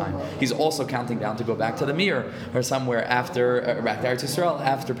takes them time. He's also counting down to go back to the Mir, or somewhere after, back to Eretz Yisrael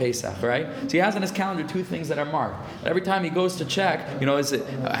after Pesach, right? So he has on his calendar 2 things that are marked. And every time he goes to check, is it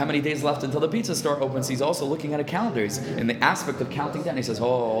how many days left until the pizza store opens, he's also looking at a calendar. He's in the aspect of counting down. He says,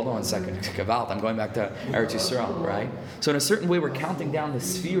 hold on a second, Kavalt, I'm going back to Eretz Yisrael, right? So in a certain way, we're counting down the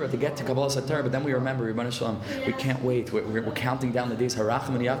Sfira to get to Kabbalah Satar, but then we remember, Rebbe Shalom, we can't wait. We're counting down the days,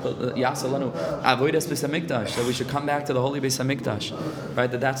 Harachim and Yasalanu, Avodas Beis HaMikdash, that we should come back to the holy Beis HaMikdash,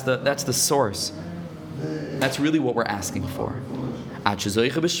 right? That's the source. That's really what we're asking for. Until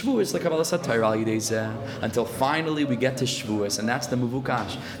finally we get to Shavuos, and that's the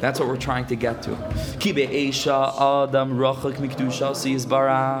Muvukash. That's what we're trying to get to.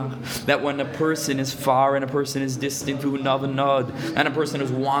 That when a person is far and a person is distant, and a person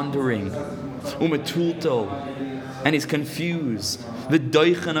is wandering, and he's confused,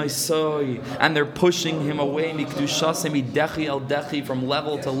 and they're pushing him away from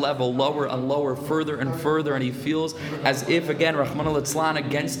level to level, lower and lower, further and further, and he feels as if, again, Rahman al-Itzlan,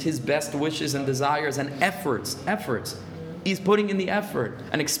 against his best wishes and desires and efforts, he's putting in the effort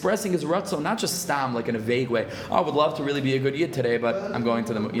and expressing his ratzon, not just stam, like in a vague way. I would love to really be a good yid today, but I'm going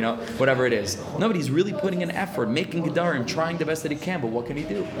to the, whatever it is. No, but he's really putting in effort, making gedarim, trying the best that he can, but what can he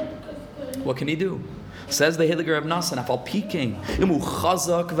do? What can he do? Says the Hiliger of Nasan, Afal Peking, Imu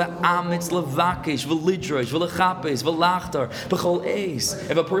Chazak ve'amitz levakish ve'lidrosh ve'lechapes ve'lachtar b'chol eis.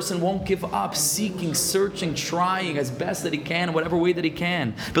 If a person won't give up, seeking, searching, trying as best that he can, in whatever way that he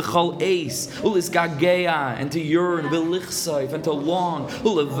can, b'chol eis, u'lisgageya, and to yearn, ve'lichsaif, and to long,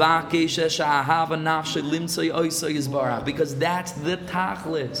 u'levakish esha'ahava nafshe limtzay oisay yizbarach, because that's the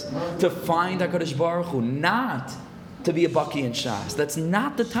tachlis, to find HaKadosh Baruch Hu, not to be a Baki in Shas. That's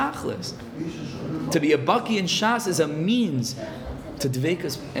not the tachlis. To be a Baki in Shas is a means to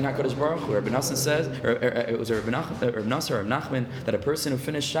dveikus in HaKadosh Baruch Hu. Rebbe Nassan says, or it was Rebbe Nachman, that a person who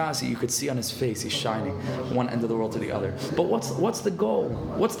finished Shas, you could see on his face, he's shining one end of the world to the other. But what's the goal?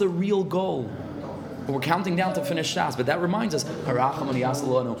 What's the real goal? We're counting down to finish Shas, but that reminds us,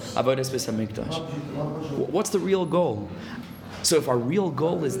 what's the real goal? So if our real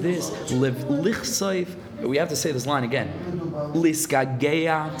goal is this, live lichsaif, we have to say this line again.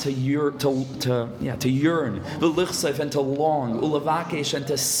 Liskageya, to yearn, v'lichsaif, and to long, ulavakesh, and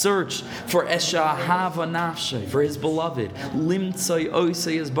to search for esha hava nafshe, for his beloved, limtzay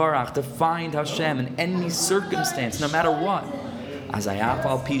oisei yizbarach, to find Hashem in any circumstance, no matter what. So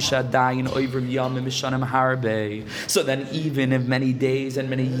then even if many days and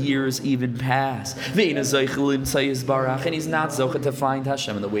many years even pass, and he's not zocha to find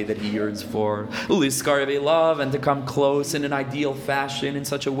Hashem in the way that he yearns for, love, and to come close in an ideal fashion in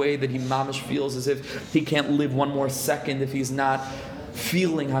such a way that he mamish feels as if he can't live one more second if he's not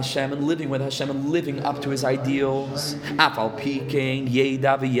feeling Hashem and living with Hashem and living up to his ideals. Afal pikein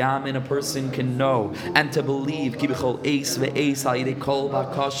yeda v'yamin, a person can know and to believe ki b'chol eis ve'eis al yidei kol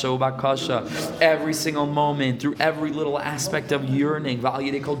bakasha u'bakasha, every single moment, through every little aspect of yearning, v'al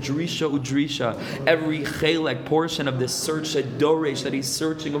yidei kol drisha udrisha, every chelek portion of this search, doresh, that he's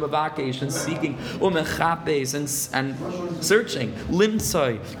searching, u'mavakesh, and seeking, u'mechapes, and searching,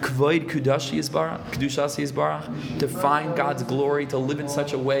 limtzai kvoid kudashi yizbarach, to find God's glory, to live in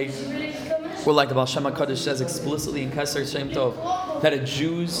such a way where, like the Baal Shem HaKadosh says explicitly in Keser Shem Tov, that a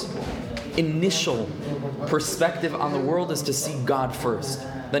Jew's initial perspective on the world is to see God first.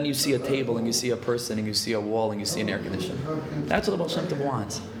 Then you see a table, and you see a person, and you see a wall, and you see an air conditioner. That's what the Baal Shem Tov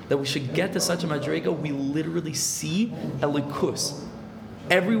wants. That we should get to such a madrega, we literally see elikus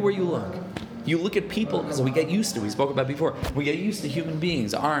everywhere you look. You look at people, because we get used to, we spoke about before, we get used to human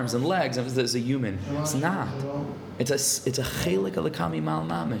beings, arms and legs, and there's a human. It's not. It's a chelik alakami mal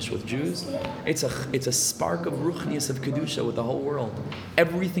mamish with Jews. It's a spark of ruchnius, of kedusha with the whole world.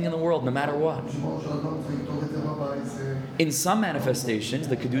 Everything in the world, no matter what. In some manifestations,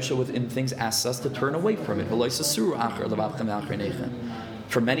 the kedusha within things asks us to turn away from it.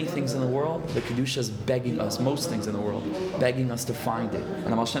 For many things in the world, the Kedusha is begging us, most things in the world, begging us to find it.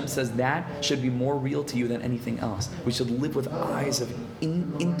 And Hashem says that should be more real to you than anything else. We should live with eyes of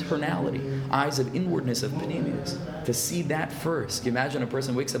internality, eyes of inwardness, of panemius, to see that first. Can you imagine a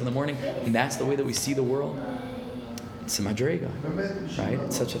person wakes up in the morning and that's the way that we see the world? It's a madrega, right?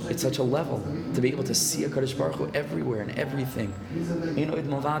 It's such a level to be able to see a Kadosh Baruch Hu everywhere and everything.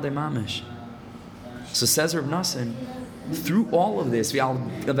 So says Reb Nassan, through all of this, that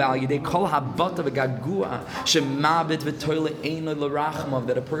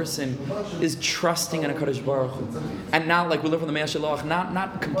a person is trusting in a Kadosh Baruch Hu, and not like we live from the Mea Shalach,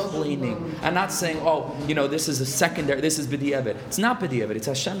 not complaining, and not saying, this is a secondary, this is b'di'evet. It's not b'di'evet. It's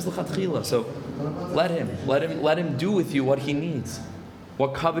Hashem's l'chatchila. So let him do with you what he needs,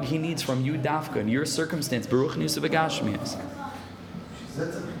 what covet he needs from you, dafka, in your circumstance. Baruch nisu b'gashmias.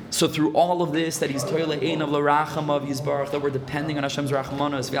 So through all of this, that he's toile ein of l'racham of Yisbarach, that we're depending on Hashem's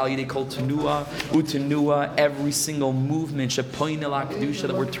rachmanos, v'al yidei kol tenua utenua, every single movement shepoin el kedusha,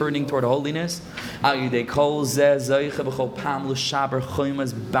 that we're turning toward holiness. Al yidei kol zeh zeicha b'chol pam l'shaber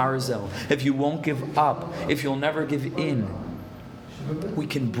choymas barzel. If you won't give up, if you'll never give in, we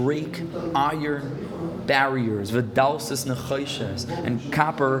can break iron barriers, v'dalsis nechoshes, and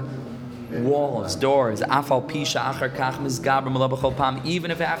copper walls, doors, afal pisha achar kach mizgaber malabachol pam.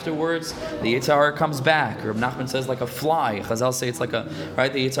 Even if afterwards the Yetzer Hara comes back, or Nachman says like a fly. Chazal say it's like a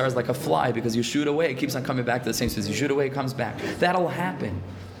right. The Yetzer Hara is like a fly because you shoot away, it keeps on coming back to the same space. You shoot away, it comes back. That'll happen.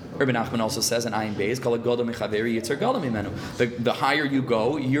 Rebbe Nachman also says in Ayin Beis, kol hagoda mechaveri yitzer gada mimenu. The higher you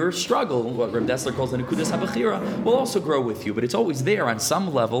go, your struggle, what Reb Dessler calls the nekudas habachira, will also grow with you. But it's always there on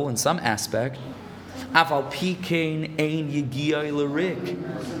some level, in some aspect. Aval pikein ein yigiyai l'rik.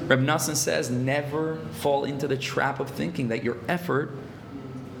 Reb Nassan says, never fall into the trap of thinking that your effort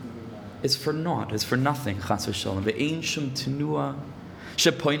is for naught, is for nothing. Chas v'shalom. Ve'ein shum tenua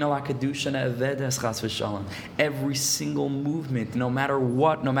Every single movement, no matter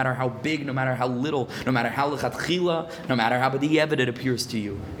what, no matter how big, no matter how little, no matter how lechatchila, no matter how b'di'evet it appears to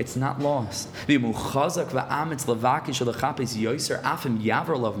you, it's not lost. And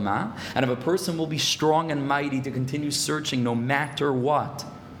if a person will be strong and mighty to continue searching no matter what,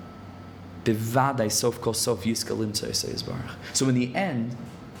 so in the end,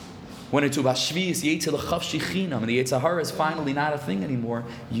 when it's ubashvius yetzel lechav shichinam and the Yetzer Hara is finally not a thing anymore,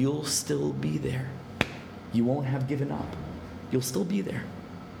 you'll still be there. You won't have given up. You'll still be there.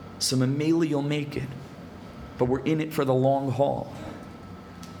 So mamela you'll make it. But we're in it for the long haul.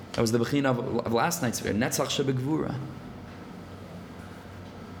 That was the bechina of last night's prayer. Netzach shebegvura.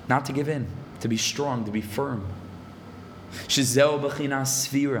 Not to give in, to be strong, to be firm. Shezeu b'china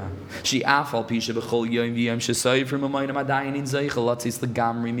sfira. She afal pisha b'chol yom v'yom shesayv from amayim adayin in zeichel latzis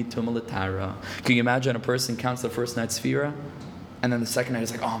legamri mitum l'tara. Can you imagine a person counts the first night sfira, and then the second night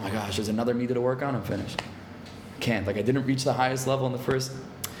is like, oh my gosh, there's another meter to work on. I'm finished. Can't. Like I didn't reach the highest level in the first.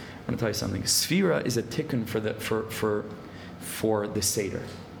 I'm going to tell you something. Sfira is a tikkun for the seder.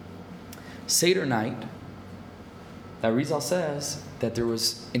 Seder night. Now Rizal says that there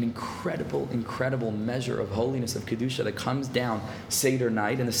was an incredible measure of holiness of Kedusha that comes down Seder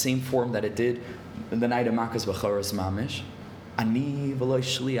night in the same form that it did the night of Makas B'choros Mamish. Ani v'loi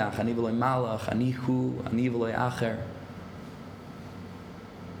shliach, ani v'loi malach, ani hu, ani v'loi acher.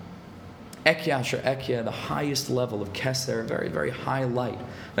 Ekya asher ekya, the highest level of Keser, very, very high light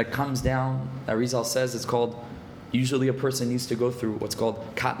that comes down. That Rizal says it's called, usually a person needs to go through what's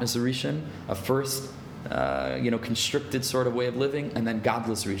called Katnas Rishon, a first constricted sort of way of living, and then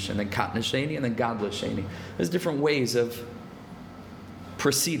godless rishon, and then katnas sheni, and then godless sheni. There's different ways of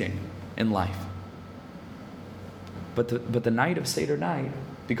proceeding in life. But the night of Seder night,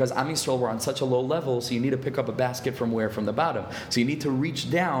 because Am Yisrael were on such a low level, so you need to pick up a basket from where? From the bottom. So you need to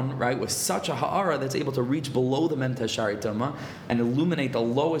reach down, right, with such a ha'ara that's able to reach below the Mem Teshari Tama and illuminate the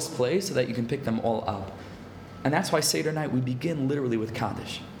lowest place so that you can pick them all up. And that's why Seder night we begin literally with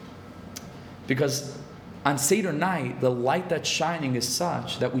Kaddish. Because on Seder night, the light that's shining is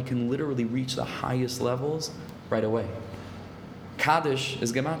such that we can literally reach the highest levels right away. Kaddish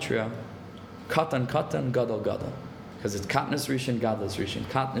is gematria, katan, gadol, gadol. Because it's katnas rishon, godless rishon,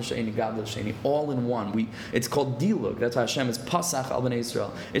 katnas sheni, godless sheni, all in one. It's called dilug. That's why Hashem is pasach al bnei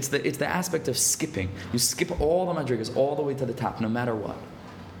Yisrael. It's the aspect of skipping. You skip all the madrigas all the way to the top, no matter what.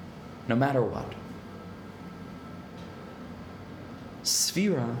 No matter what.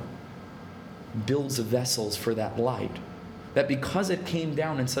 Sfira builds vessels for that light. That because it came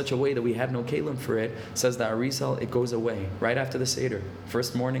down in such a way that we had no kalim for it, says the Arizal, it goes away. Right after the Seder.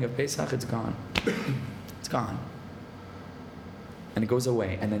 First morning of Pesach, it's gone. It's gone. And it goes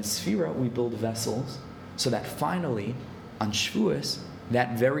away. And then Sfira, we build vessels so that finally, on Shavuos,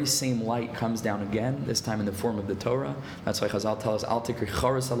 that very same light comes down again, this time in the form of the Torah. That's why Chazal tell us, Al tikri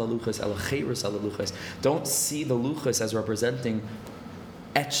charas ala luchas, ala chayras ala luchas. Don't see the luchas as representing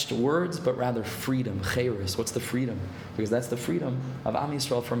etched words, but rather freedom, chayris. What's the freedom? Because that's the freedom of Am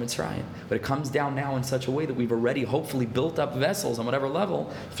Yisrael from Mitzrayim. But it comes down now in such a way that we've already hopefully built up vessels on whatever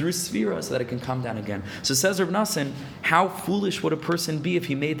level through Sfira so that it can come down again. So says Rav Nassan, how foolish would a person be if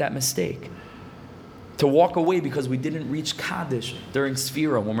he made that mistake? To walk away because we didn't reach Kaddish during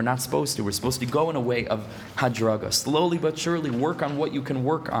Sfira when we're not supposed to. We're supposed to go in a way of Hadraga. Slowly but surely work on what you can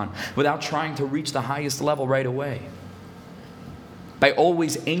work on without trying to reach the highest level right away. By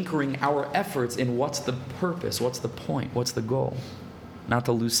always anchoring our efforts in what's the purpose, what's the point, what's the goal. Not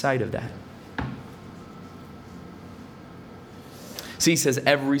to lose sight of that. So he says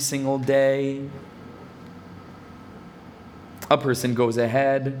every single day a person goes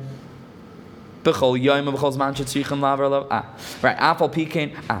ahead. Right, Afal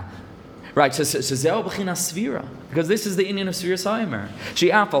Pikain. Right, so Zeo B'china Sfira. Because this is the Indian of Sfira Saimer. She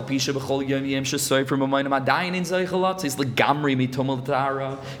Afal Pisha B'chol Yom Yom Shesoy from Amayim Adayin in Zeichelat. It's Legamri Mitumel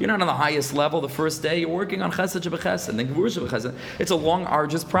Tara. You're not on the highest level the first day. You're working on Chesed Shebechesed, then Gvur Shebechesed. It's a long,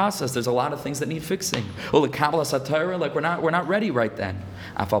 arduous process. There's a lot of things that need fixing. Well, the Kabbalah Satira, like we're not ready right then.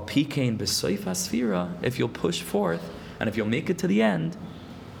 Afal Pikain B'Soif Sfira. If you'll push forth and if you'll make it to the end,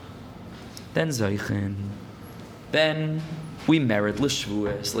 then Zeichen. Then we merit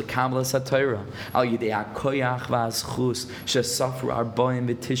l'shvuos, l'kabla satira, al yidei hakoyach v'azchus, shesafru arbaim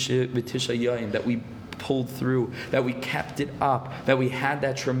v'tisha yoyim, that we pulled through, that we kept it up, that we had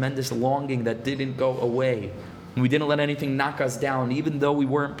that tremendous longing that didn't go away. We didn't let anything knock us down, even though we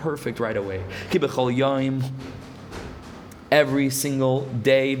weren't perfect right away. Ki b'chol yoyim Every single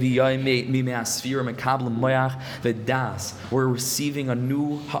day, we're receiving a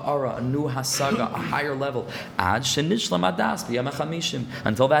new ha'ara, a new hasaga, a higher level.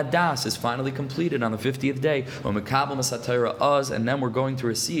 Until that das is finally completed on the 50th day, and then we're going to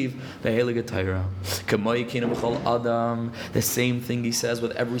receive the Heilige Torah. The same thing he says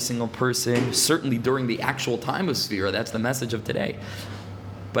with every single person, certainly during the actual time of Sfira, that's the message of today.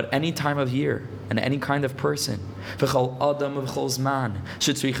 But any time of year and any kind of person, there's going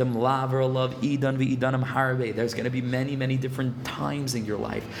to be many different times in your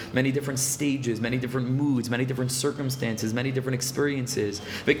life, many different stages, many different moods, many different circumstances, many different experiences.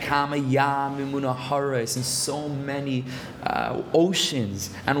 And so many oceans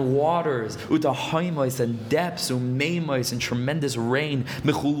and waters, and depths, and tremendous rain.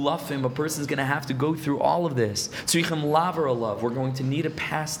 A person's going to have to go through all of this. We're going to need to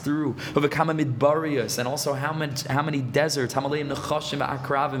pass through, and also how many deserts,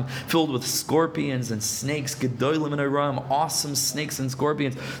 filled with scorpions and snakes, awesome snakes and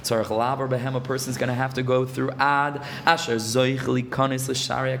scorpions. A person's going to have to go through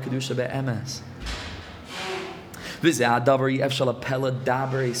he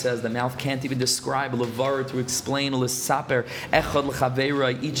says the mouth can't even describe, to explain,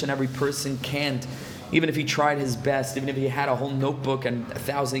 each and every person can't. Even if he tried his best, even if he had a whole notebook and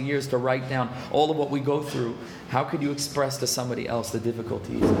 1,000 years to write down all of what we go through, how could you express to somebody else the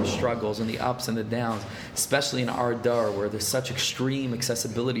difficulties and the struggles and the ups and the downs, especially in our dar, where there's such extreme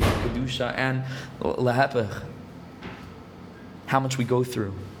accessibility to Kedusha and Lehepech? How much we go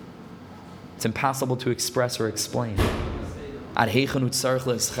through. It's impossible to express or explain. How much we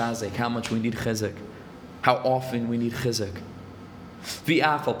need chizuk. How often we need chizuk.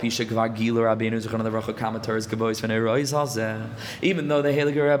 Even though the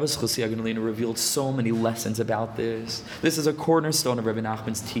Heilige Rebbe revealed so many lessons about this is a cornerstone of Rebbe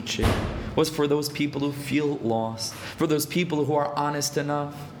Nachman's teaching, was for those people who feel lost, for those people who are honest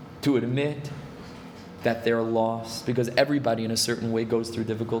enough to admit that they're lost, because everybody in a certain way goes through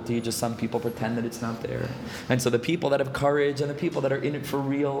difficulty, just some people pretend that it's not there. And so the people that have courage, and the people that are in it for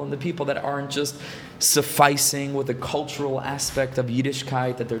real, and the people that aren't just sufficing with the cultural aspect of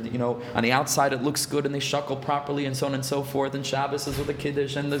Yiddishkeit, that they're, on the outside it looks good and they shuckle properly and so on and so forth, and Shabbos is with the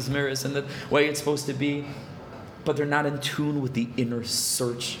Kiddush and the Zmiris and the way it's supposed to be, but they're not in tune with the inner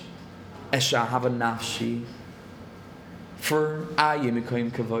search, Esha Hava Nafshi, for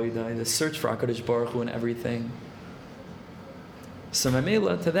the search for HaKadosh Baruch Hu and everything. So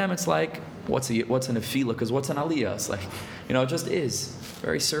Mamela, to them it's like, what's a nefila? Because what's an aliyah? It's like, it just is.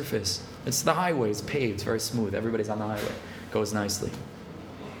 Very surface. It's the highway, it's paved, it's very smooth. Everybody's on the highway. Goes nicely.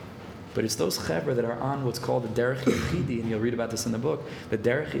 But it's those chevra that are on what's called the derech yechidi, and you'll read about this in the book, the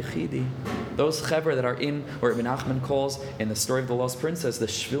derech yechidi. Those chevra that are in, or Rebbe Nachman calls, in the story of the Lost Princess, the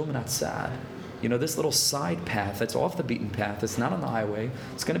shvil minatzad. This little side path that's off the beaten path, it's not on the highway,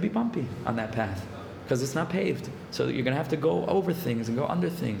 it's going to be bumpy on that path because it's not paved. So you're going to have to go over things and go under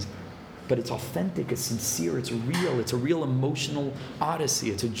things. But it's authentic, it's sincere, it's a real emotional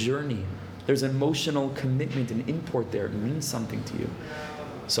odyssey, it's a journey. There's emotional commitment and import there. It means something to you.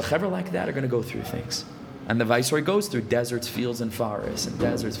 So chevra like that are going to go through things. And the Viceroy goes through deserts, fields, and forests, and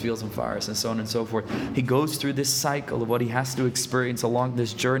deserts, fields, and forests, and so on and so forth. He goes through this cycle of what he has to experience along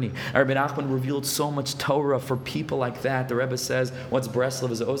this journey. Rebbe Nachman revealed so much Torah for people like that. The Rebbe says, what's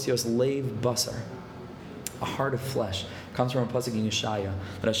Breslov is osios leiv basar, a heart of flesh. Comes from a pasuk in Yeshaya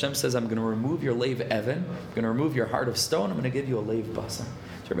that Hashem says, I'm going to remove your leiv even, I'm going to remove your heart of stone, I'm going to give you a leiv basar.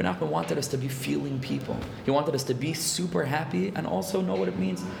 So Rebbe Nachman wanted us to be feeling people. He wanted us to be super happy and also know what it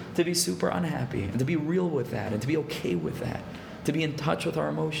means to be super unhappy, and to be real with that, and to be okay with that, to be in touch with our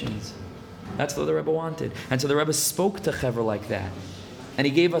emotions. That's what the Rebbe wanted. And so the Rebbe spoke to chevra like that. And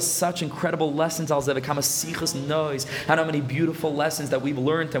he gave us such incredible lessons, how many beautiful lessons that we've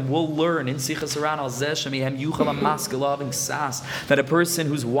learned and will learn in Sichas Haran that a person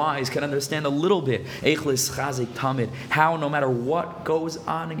who's wise can understand a little bit how no matter what goes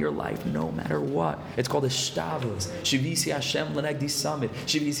on in your life, no matter what, it's called a shtavos, shivisi Hashem lenegdi summit,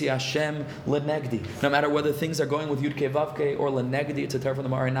 shivisi Hashem lenegdi. No matter whether things are going with Yudke Vavke or lenegdi, it's a term from the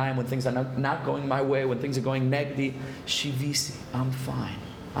Maranayim, when things are not going my way, when things are going negdi, shivisi, I'm fine.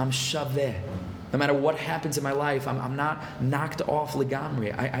 I'm shaveh. No matter what happens in my life, I'm not knocked off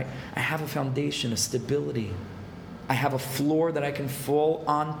legamri. I have a foundation, a stability. I have a floor that I can fall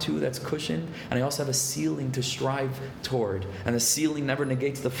onto that's cushioned, and I also have a ceiling to strive toward. And the ceiling never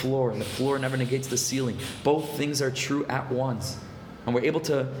negates the floor, and the floor never negates the ceiling. Both things are true at once. And we're able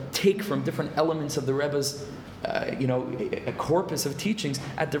to take from different elements of the Rebbe's a corpus of teachings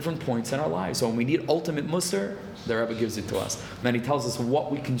at different points in our lives. So when we need ultimate Musar, the Rebbe gives it to us. And then he tells us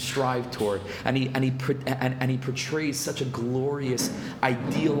what we can strive toward. And he portrays such a glorious,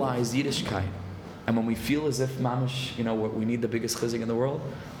 idealized Yiddishkeit. And when we feel as if mamash, we need the biggest chizuk in the world,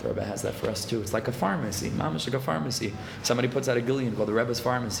 the Rebbe has that for us too. It's like a pharmacy, mamash like a pharmacy. Somebody puts out a gillion called the Rebbe's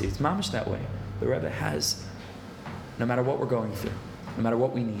pharmacy. It's mamash that way. The Rebbe has, no matter what we're going through, no matter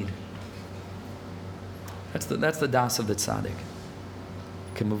what we need. That's the das of the tzaddik.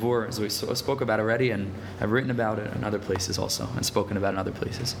 Kimavur, as we spoke about already, and I've written about it in other places also, and spoken about in other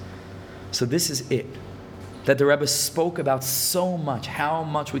places. So this is it. That the Rebbe spoke about so much, how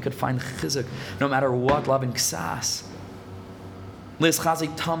much we could find chizuk, no matter what, love and ksas. Is not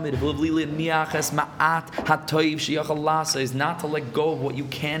to let go of what you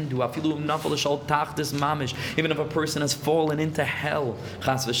can do. Even if a person has fallen into hell,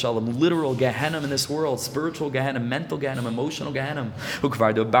 literal Gehenna in this world, spiritual Gehenna, mental Gehenna, emotional Gehenna.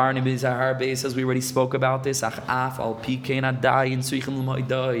 As we already spoke about this, but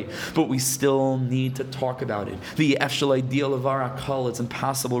we still need to talk about it. The Efshel ideal of our akal, it's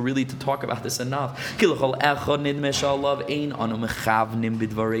impossible really to talk about this enough.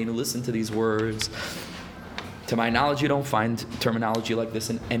 Listen to these words. To my knowledge, you don't find terminology like this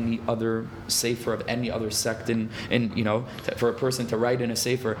in any other sefer of any other sect. For a person to write in a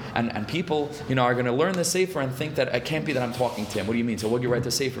sefer, and people, are going to learn the sefer and think that it can't be that I'm talking to him. What do you mean? So what do you write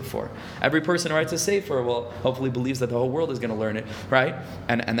the sefer for? Every person who writes a sefer, hopefully believes that the whole world is going to learn it, right?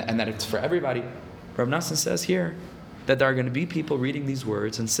 And that it's for everybody. Rav Nachman says here that there are going to be people reading these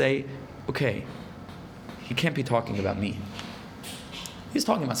words and say, okay, he can't be talking about me. He's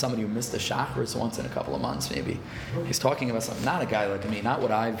talking about somebody who missed the chakras once in a couple of months, maybe. He's talking about something, not a guy like me, not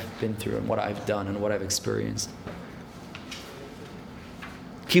what I've been through and what I've done and what I've experienced.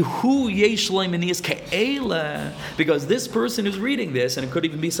 Because this person who's reading this, and it could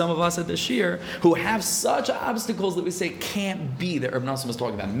even be some of us at this year, who have such obstacles that we say can't be that Rebbe Nachman was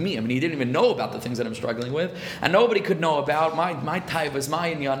talking about me. He didn't even know about the things that I'm struggling with, and nobody could know about my taivas,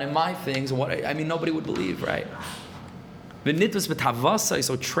 my inyan, and my things, and nobody would believe, right? V'nitvus v'tavasa,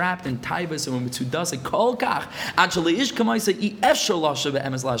 so trapped in taivas and mitzudas kolkach. Actually, ish kamaisa efshol lashav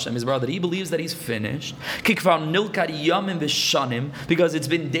be'emes lashem. His brother, he believes that he's finished. Kikvar nilkad yamim v'shanim, because it's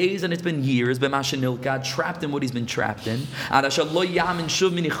been days and it's been years. B'masha nilkad, trapped in what he's been trapped in. Adashal lo yamin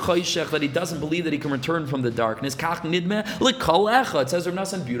shuv mini choshech, that he doesn't believe that he can return from the darkness. Kach nidme lekol echa. It says, Rav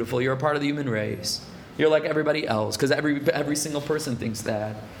Nachman, beautiful. You're a part of the human race. You're like everybody else, because every single person thinks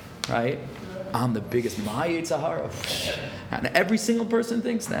that, right? I'm the biggest Ma'ayet Sahara. And every single person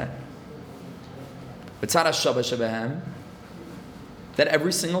thinks that. That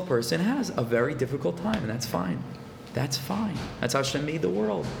every single person has a very difficult time, and that's fine. That's fine. That's how Hashem made the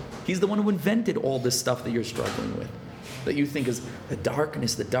world. He's the one who invented all this stuff that you're struggling with, that you think is the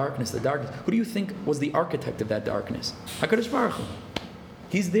darkness, the darkness, the darkness. Who do you think was the architect of that darkness? HaKadosh Baruch Hu.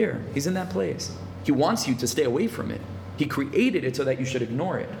 He's there. He's in that place. He wants you to stay away from it. He created it so that you should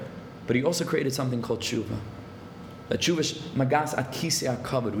ignore it. But he also created something called tshuva. That tshuva magas at kisei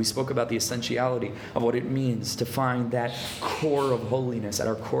hakavod. We spoke about the essentiality of what it means to find that core of holiness. At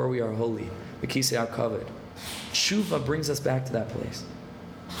our core, we are holy. The kisei hakavod. Tshuva brings us back to that place.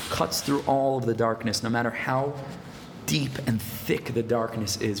 Cuts through all of the darkness, no matter how deep and thick the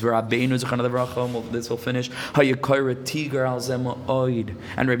darkness is. This will finish. And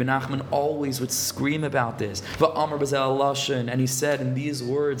Rebbe Nachman always would scream about this. And he said in these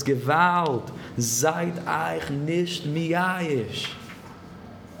words, Gewalt, seid euch nicht miyayish.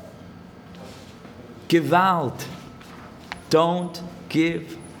 Gewalt, don't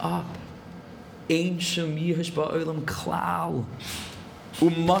give up. Ein shem yish ba'olam klal.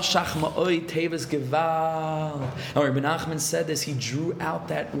 Umashach ma'oi teves gewalt. And Rebbe Nachman said this, he drew out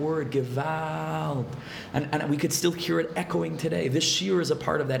that word, gewalt. And we could still hear it echoing today. This shir is a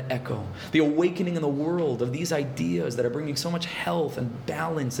part of that echo. The awakening in the world of these ideas that are bringing so much health and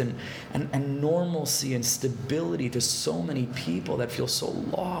balance and normalcy and stability to so many people that feel so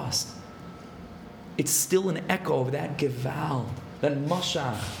lost. It's still an echo of that gewalt, that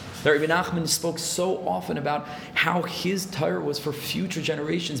mashach. That Rebbe Nachman spoke so often about how his Torah was for future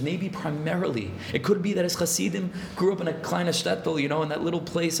generations, maybe primarily. It could be that his Hasidim grew up in a kleine shtetl, in that little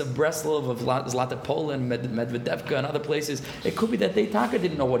place of Breslov, of Zlata Poland, Medvedevka, and other places. It could be that they Taka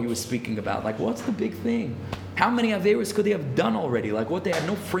didn't know what he was speaking about. Like, what's the big thing? How many Averis could they have done already? Like, what? They had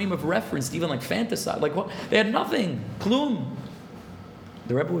no frame of reference to even like fantasize. Like, what? They had nothing. Klum.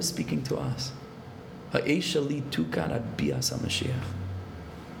 The Rebbe was speaking to us. Ha'esha li tukan ad bias HaMashiach.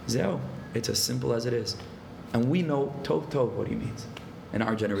 Zeo. It's as simple as it is. And we know tov tov what he means. In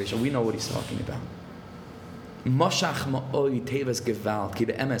our generation, we know what he's talking about. Moshach ma'oi tevas gewalt ki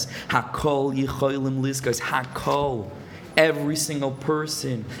be'emes hakol yicholim lizkos hakol. Every single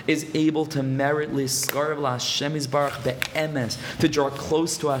person is able to merit l'skarv la'Hashem Yisbarach be'emes, to draw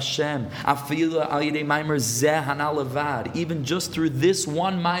close to Hashem. Afilu al yidei maimer zeh hana levad. Even just through this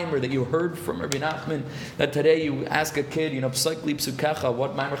one maimer that you heard from Rebbe Nachman, that today you ask a kid, psik li psukecha,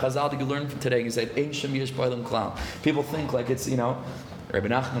 what maimer chazal did you learn from today? And you said, ein shem yesh b'olam klal. People think like it's, Rebbe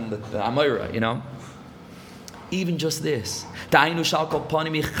Nachman, the Amoira, Even just this. That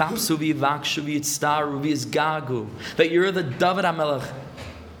you're the David HaMelech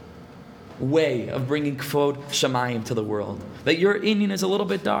way of bringing Kvod Shamayim to the world. That your Indian is a little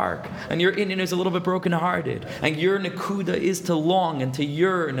bit dark, and your Indian is a little bit brokenhearted, and your Nakuda is to long and to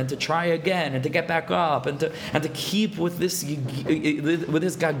yearn and to try again and to get back up and to keep with this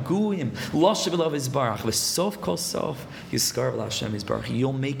Gaguim. Loshav Yisbarach v'sof kol sof Yiskarv L'Hashem Yisbarach.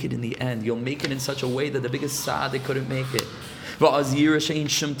 You'll make it in the end. You'll make it in such a way that the biggest tzaddik couldn't make it. And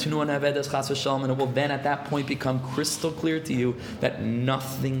it will then at that point become crystal clear to you that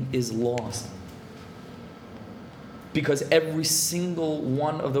nothing is lost. Because every single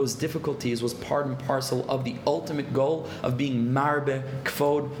one of those difficulties was part and parcel of the ultimate goal of being marbe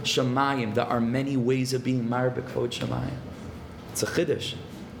kvod shamayim. There are many ways of being marbe kvod shamayim. It's a chiddush,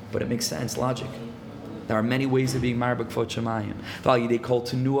 but it makes sense, logic. There are many ways of being marbe kvod shamayim. They call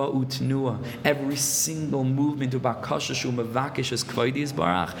tenua u'tenua. Every single movement of bakashashu mavakish is kvoidis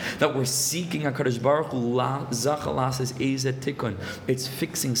barach, that we're seeking HaKadosh Baruch Hu zachalas is ezet tikkun. It's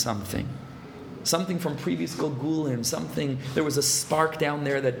fixing something. Something from previous Golgulim, there was a spark down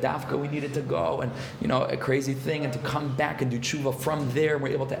there that Dafka we needed to go, and a crazy thing, and to come back and do tshuva from there, and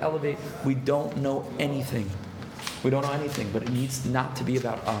we're able to elevate. We don't know anything. But it needs not to be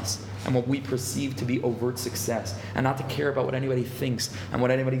about us and what we perceive to be overt success, and not to care about what anybody thinks and what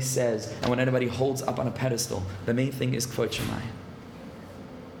anybody says and what anybody holds up on a pedestal. The main thing is Kvod Shamayim.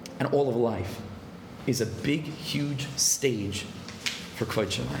 And all of life is a big, huge stage for Kvod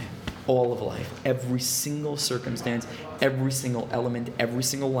Shamayim. All of life, every single circumstance, every single element, every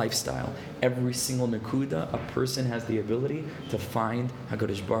single lifestyle, every single nakuda, a person has the ability to find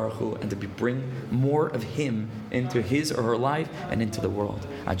HaKadosh Baruch Hu and to bring more of Him into his or her life and into the world.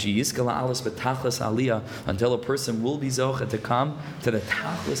 Until a person will be zocheh to come to the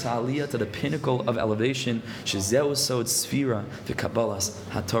tachlis aliyah, to the pinnacle of elevation. Shezeu sod sfira v'kabbalas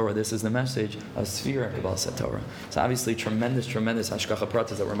haTorah. This is the message of sfira kabbalas haTorah. So obviously tremendous hashgacha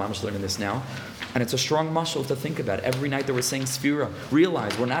pratis that we're mamish learning this now, and it's a strong mashal to think about. Every night that we're saying sfira,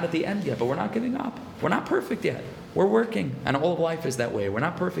 realize we're not at the end yet, but we're not giving up. We're not perfect yet. We're working, and all of life is that way. We're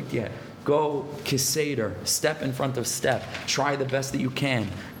not perfect yet. Go kiseder, step in front of step. Try the best that you can.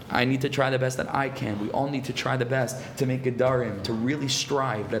 I need to try the best that I can. We all need to try the best to make gedarim, to really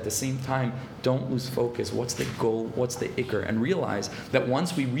strive, but at the same time, don't lose focus. What's the goal? What's the ikr? And realize that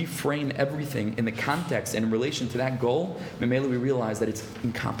once we reframe everything in the context and in relation to that goal, Mamela, we realize that it's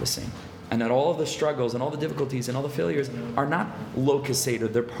encompassing. And that all of the struggles and all the difficulties and all the failures are not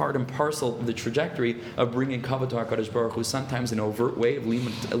located. They're part and parcel of the trajectory of bringing kavod to HaKadosh Baruch Hu, sometimes in an overt way of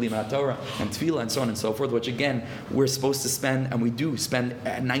limud Torah and tefillah and so on and so forth, which again, we're supposed to spend, and we do spend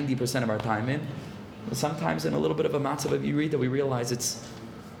 90% of our time in. But sometimes in a little bit of a matzav of Yirid that we realize it's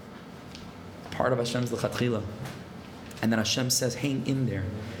part of Hashem's lechatchila. And then Hashem says, hang in there.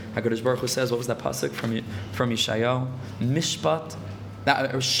 HaKadosh Baruch Hu says, what was that pasuk from Yeshayahu? Mishpat,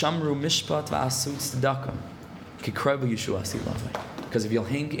 Shamru mishpat va'asu tzedakah kikrebu Yeshua silavai. Because if you'll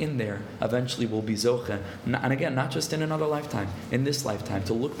hang in there, eventually we'll be zocheh. And again, not just in another lifetime, in this lifetime,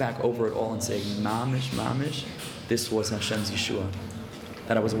 to look back over it all and say, mamish, this was Hashem's Yeshua.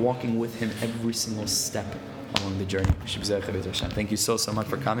 That I was walking with Him every single step along the journey. Thank you so much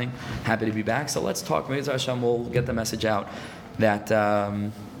for coming. Happy to be back. So let's talk. Maybe Hashem will get the message out that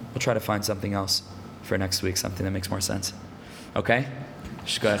we'll try to find something else for next week, something that makes more sense. Okay?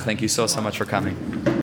 Thank you so much for coming.